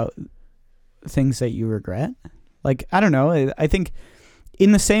think about things that you regret. Like, I don't know. I think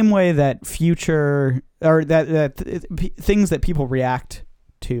in the same way that future, or that things that people react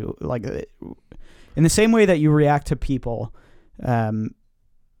to, like in the same way that you react to people,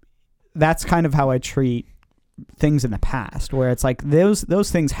 that's kind of how I treat things in the past, where it's like those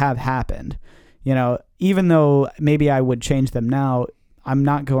things have happened. Even though maybe I would change them now, I'm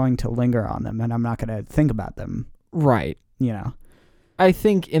not going to linger on them, and I'm not going to think about them. Right. I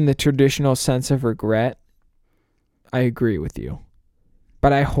think in the traditional sense of regret, I agree with you.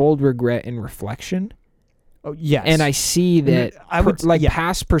 But I hold regret in reflection. Oh, yes. And I see that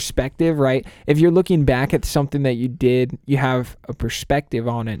past perspective, right? If you're looking back at something that you did, you have a perspective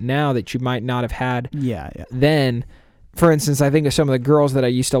on it now that you might not have had. Yeah. Then, for instance, I think of some of the girls that I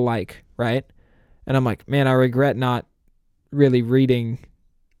used to like, right? And I'm like, man, I regret not really reading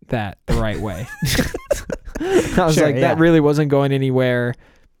that the right way. I was that really wasn't going anywhere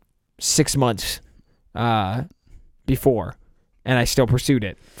 6 months before. And I still pursued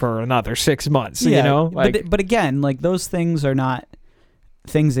it for another 6 months, But again, like, those things are not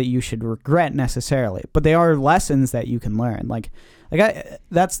things that you should regret necessarily, but they are lessons that you can learn.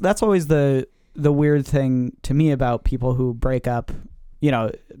 That's always the weird thing to me about people who break up.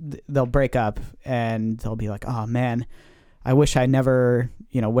 They'll break up and they'll be like, oh man, I wish I never,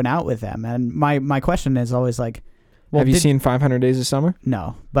 went out with them. And my question is always like, well, have you seen 500 Days of Summer?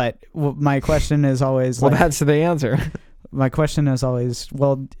 No, but my question is always well, that's the answer. My question is always,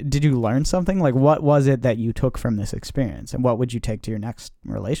 well, did you learn something? Like, what was it that you took from this experience, and what would you take to your next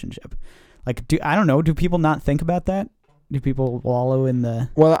relationship? Like, I don't know. Do people not think about that? Do people wallow in the...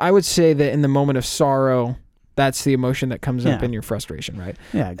 Well, I would say that in the moment of sorrow, that's the emotion that comes up in your frustration, right?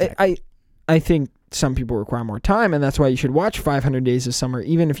 Yeah, exactly. I think some people require more time, and that's why you should watch 500 Days of Summer.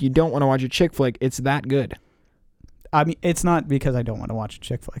 Even if you don't want to watch a chick flick, it's that good. I mean, it's not because I don't want to watch a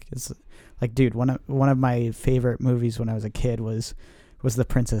chick flick. It's like, dude, one of my favorite movies when I was a kid was The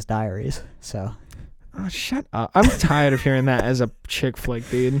Princess Diaries. So, oh, shut up! I'm tired of hearing that as a chick flick,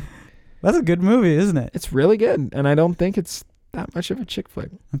 dude. That's a good movie, isn't it? It's really good, and I don't think it's that much of a chick flick.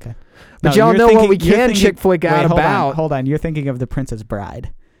 Okay, but y'all know what we can chick flick out about. Hold on, you're thinking of The Princess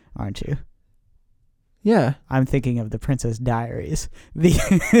Bride, aren't you? Yeah, I'm thinking of The Princess Diaries.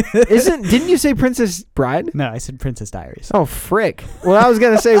 Didn't you say Princess Bride? No, I said Princess Diaries. Oh frick! Well, I was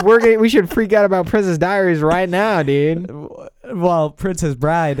gonna say we should freak out about Princess Diaries right now, dude. Well, Princess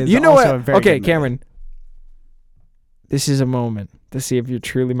Bride is a very good movie. Cameron. This is a moment to see if you're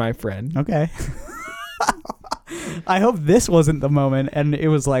truly my friend. Okay. I hope this wasn't the moment, and it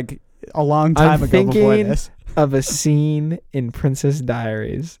was like a long time ago before this. Of a scene in Princess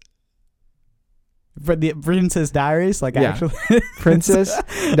Diaries. For the Princess Diaries, actually, Princess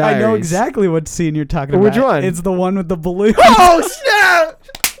Diaries. I know exactly what scene you're talking about. Which one? It's the one with the balloon. Oh snap!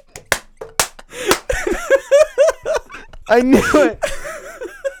 I knew it.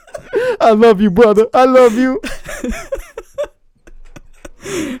 I love you, brother. I love you.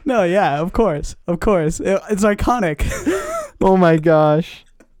 No, yeah, of course. It's iconic. Oh my gosh.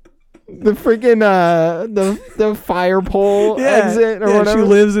 The freaking the fire pole exit or whatever. She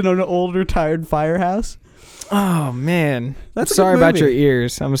lives in an old retired firehouse. Oh man, That's a sorry good about your movie.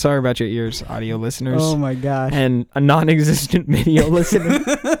 ears. I'm sorry about your ears, audio listeners, Oh my gosh. and a non-existent video listener.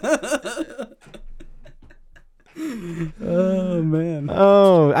 Oh man.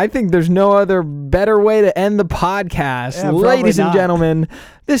 Oh, I think there's no other better way to end the podcast. Yeah, probably Ladies and not. gentlemen,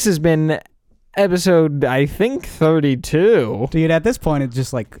 this has been episode, I think, 32. Dude, at this point it's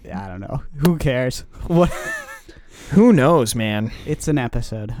just like, I don't know. Who cares? What? Who knows, man, It's an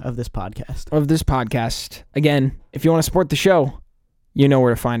episode of this podcast. of this podcast. Again, if you want to support the show, you know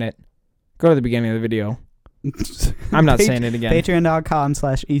where to find it. Go to the beginning of the video. I'm not saying it again.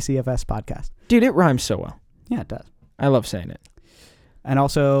 Patreon.com/ECFS podcast. Dude, it rhymes so well. Yeah, it does. I love saying it. And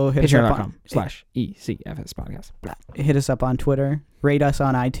also hit us up on, Patreon.com/ECFS podcast. Blah. hit us up on Twitter, rate us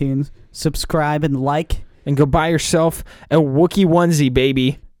on iTunes, subscribe and like. And go buy yourself a Wookiee onesie,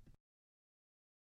 baby.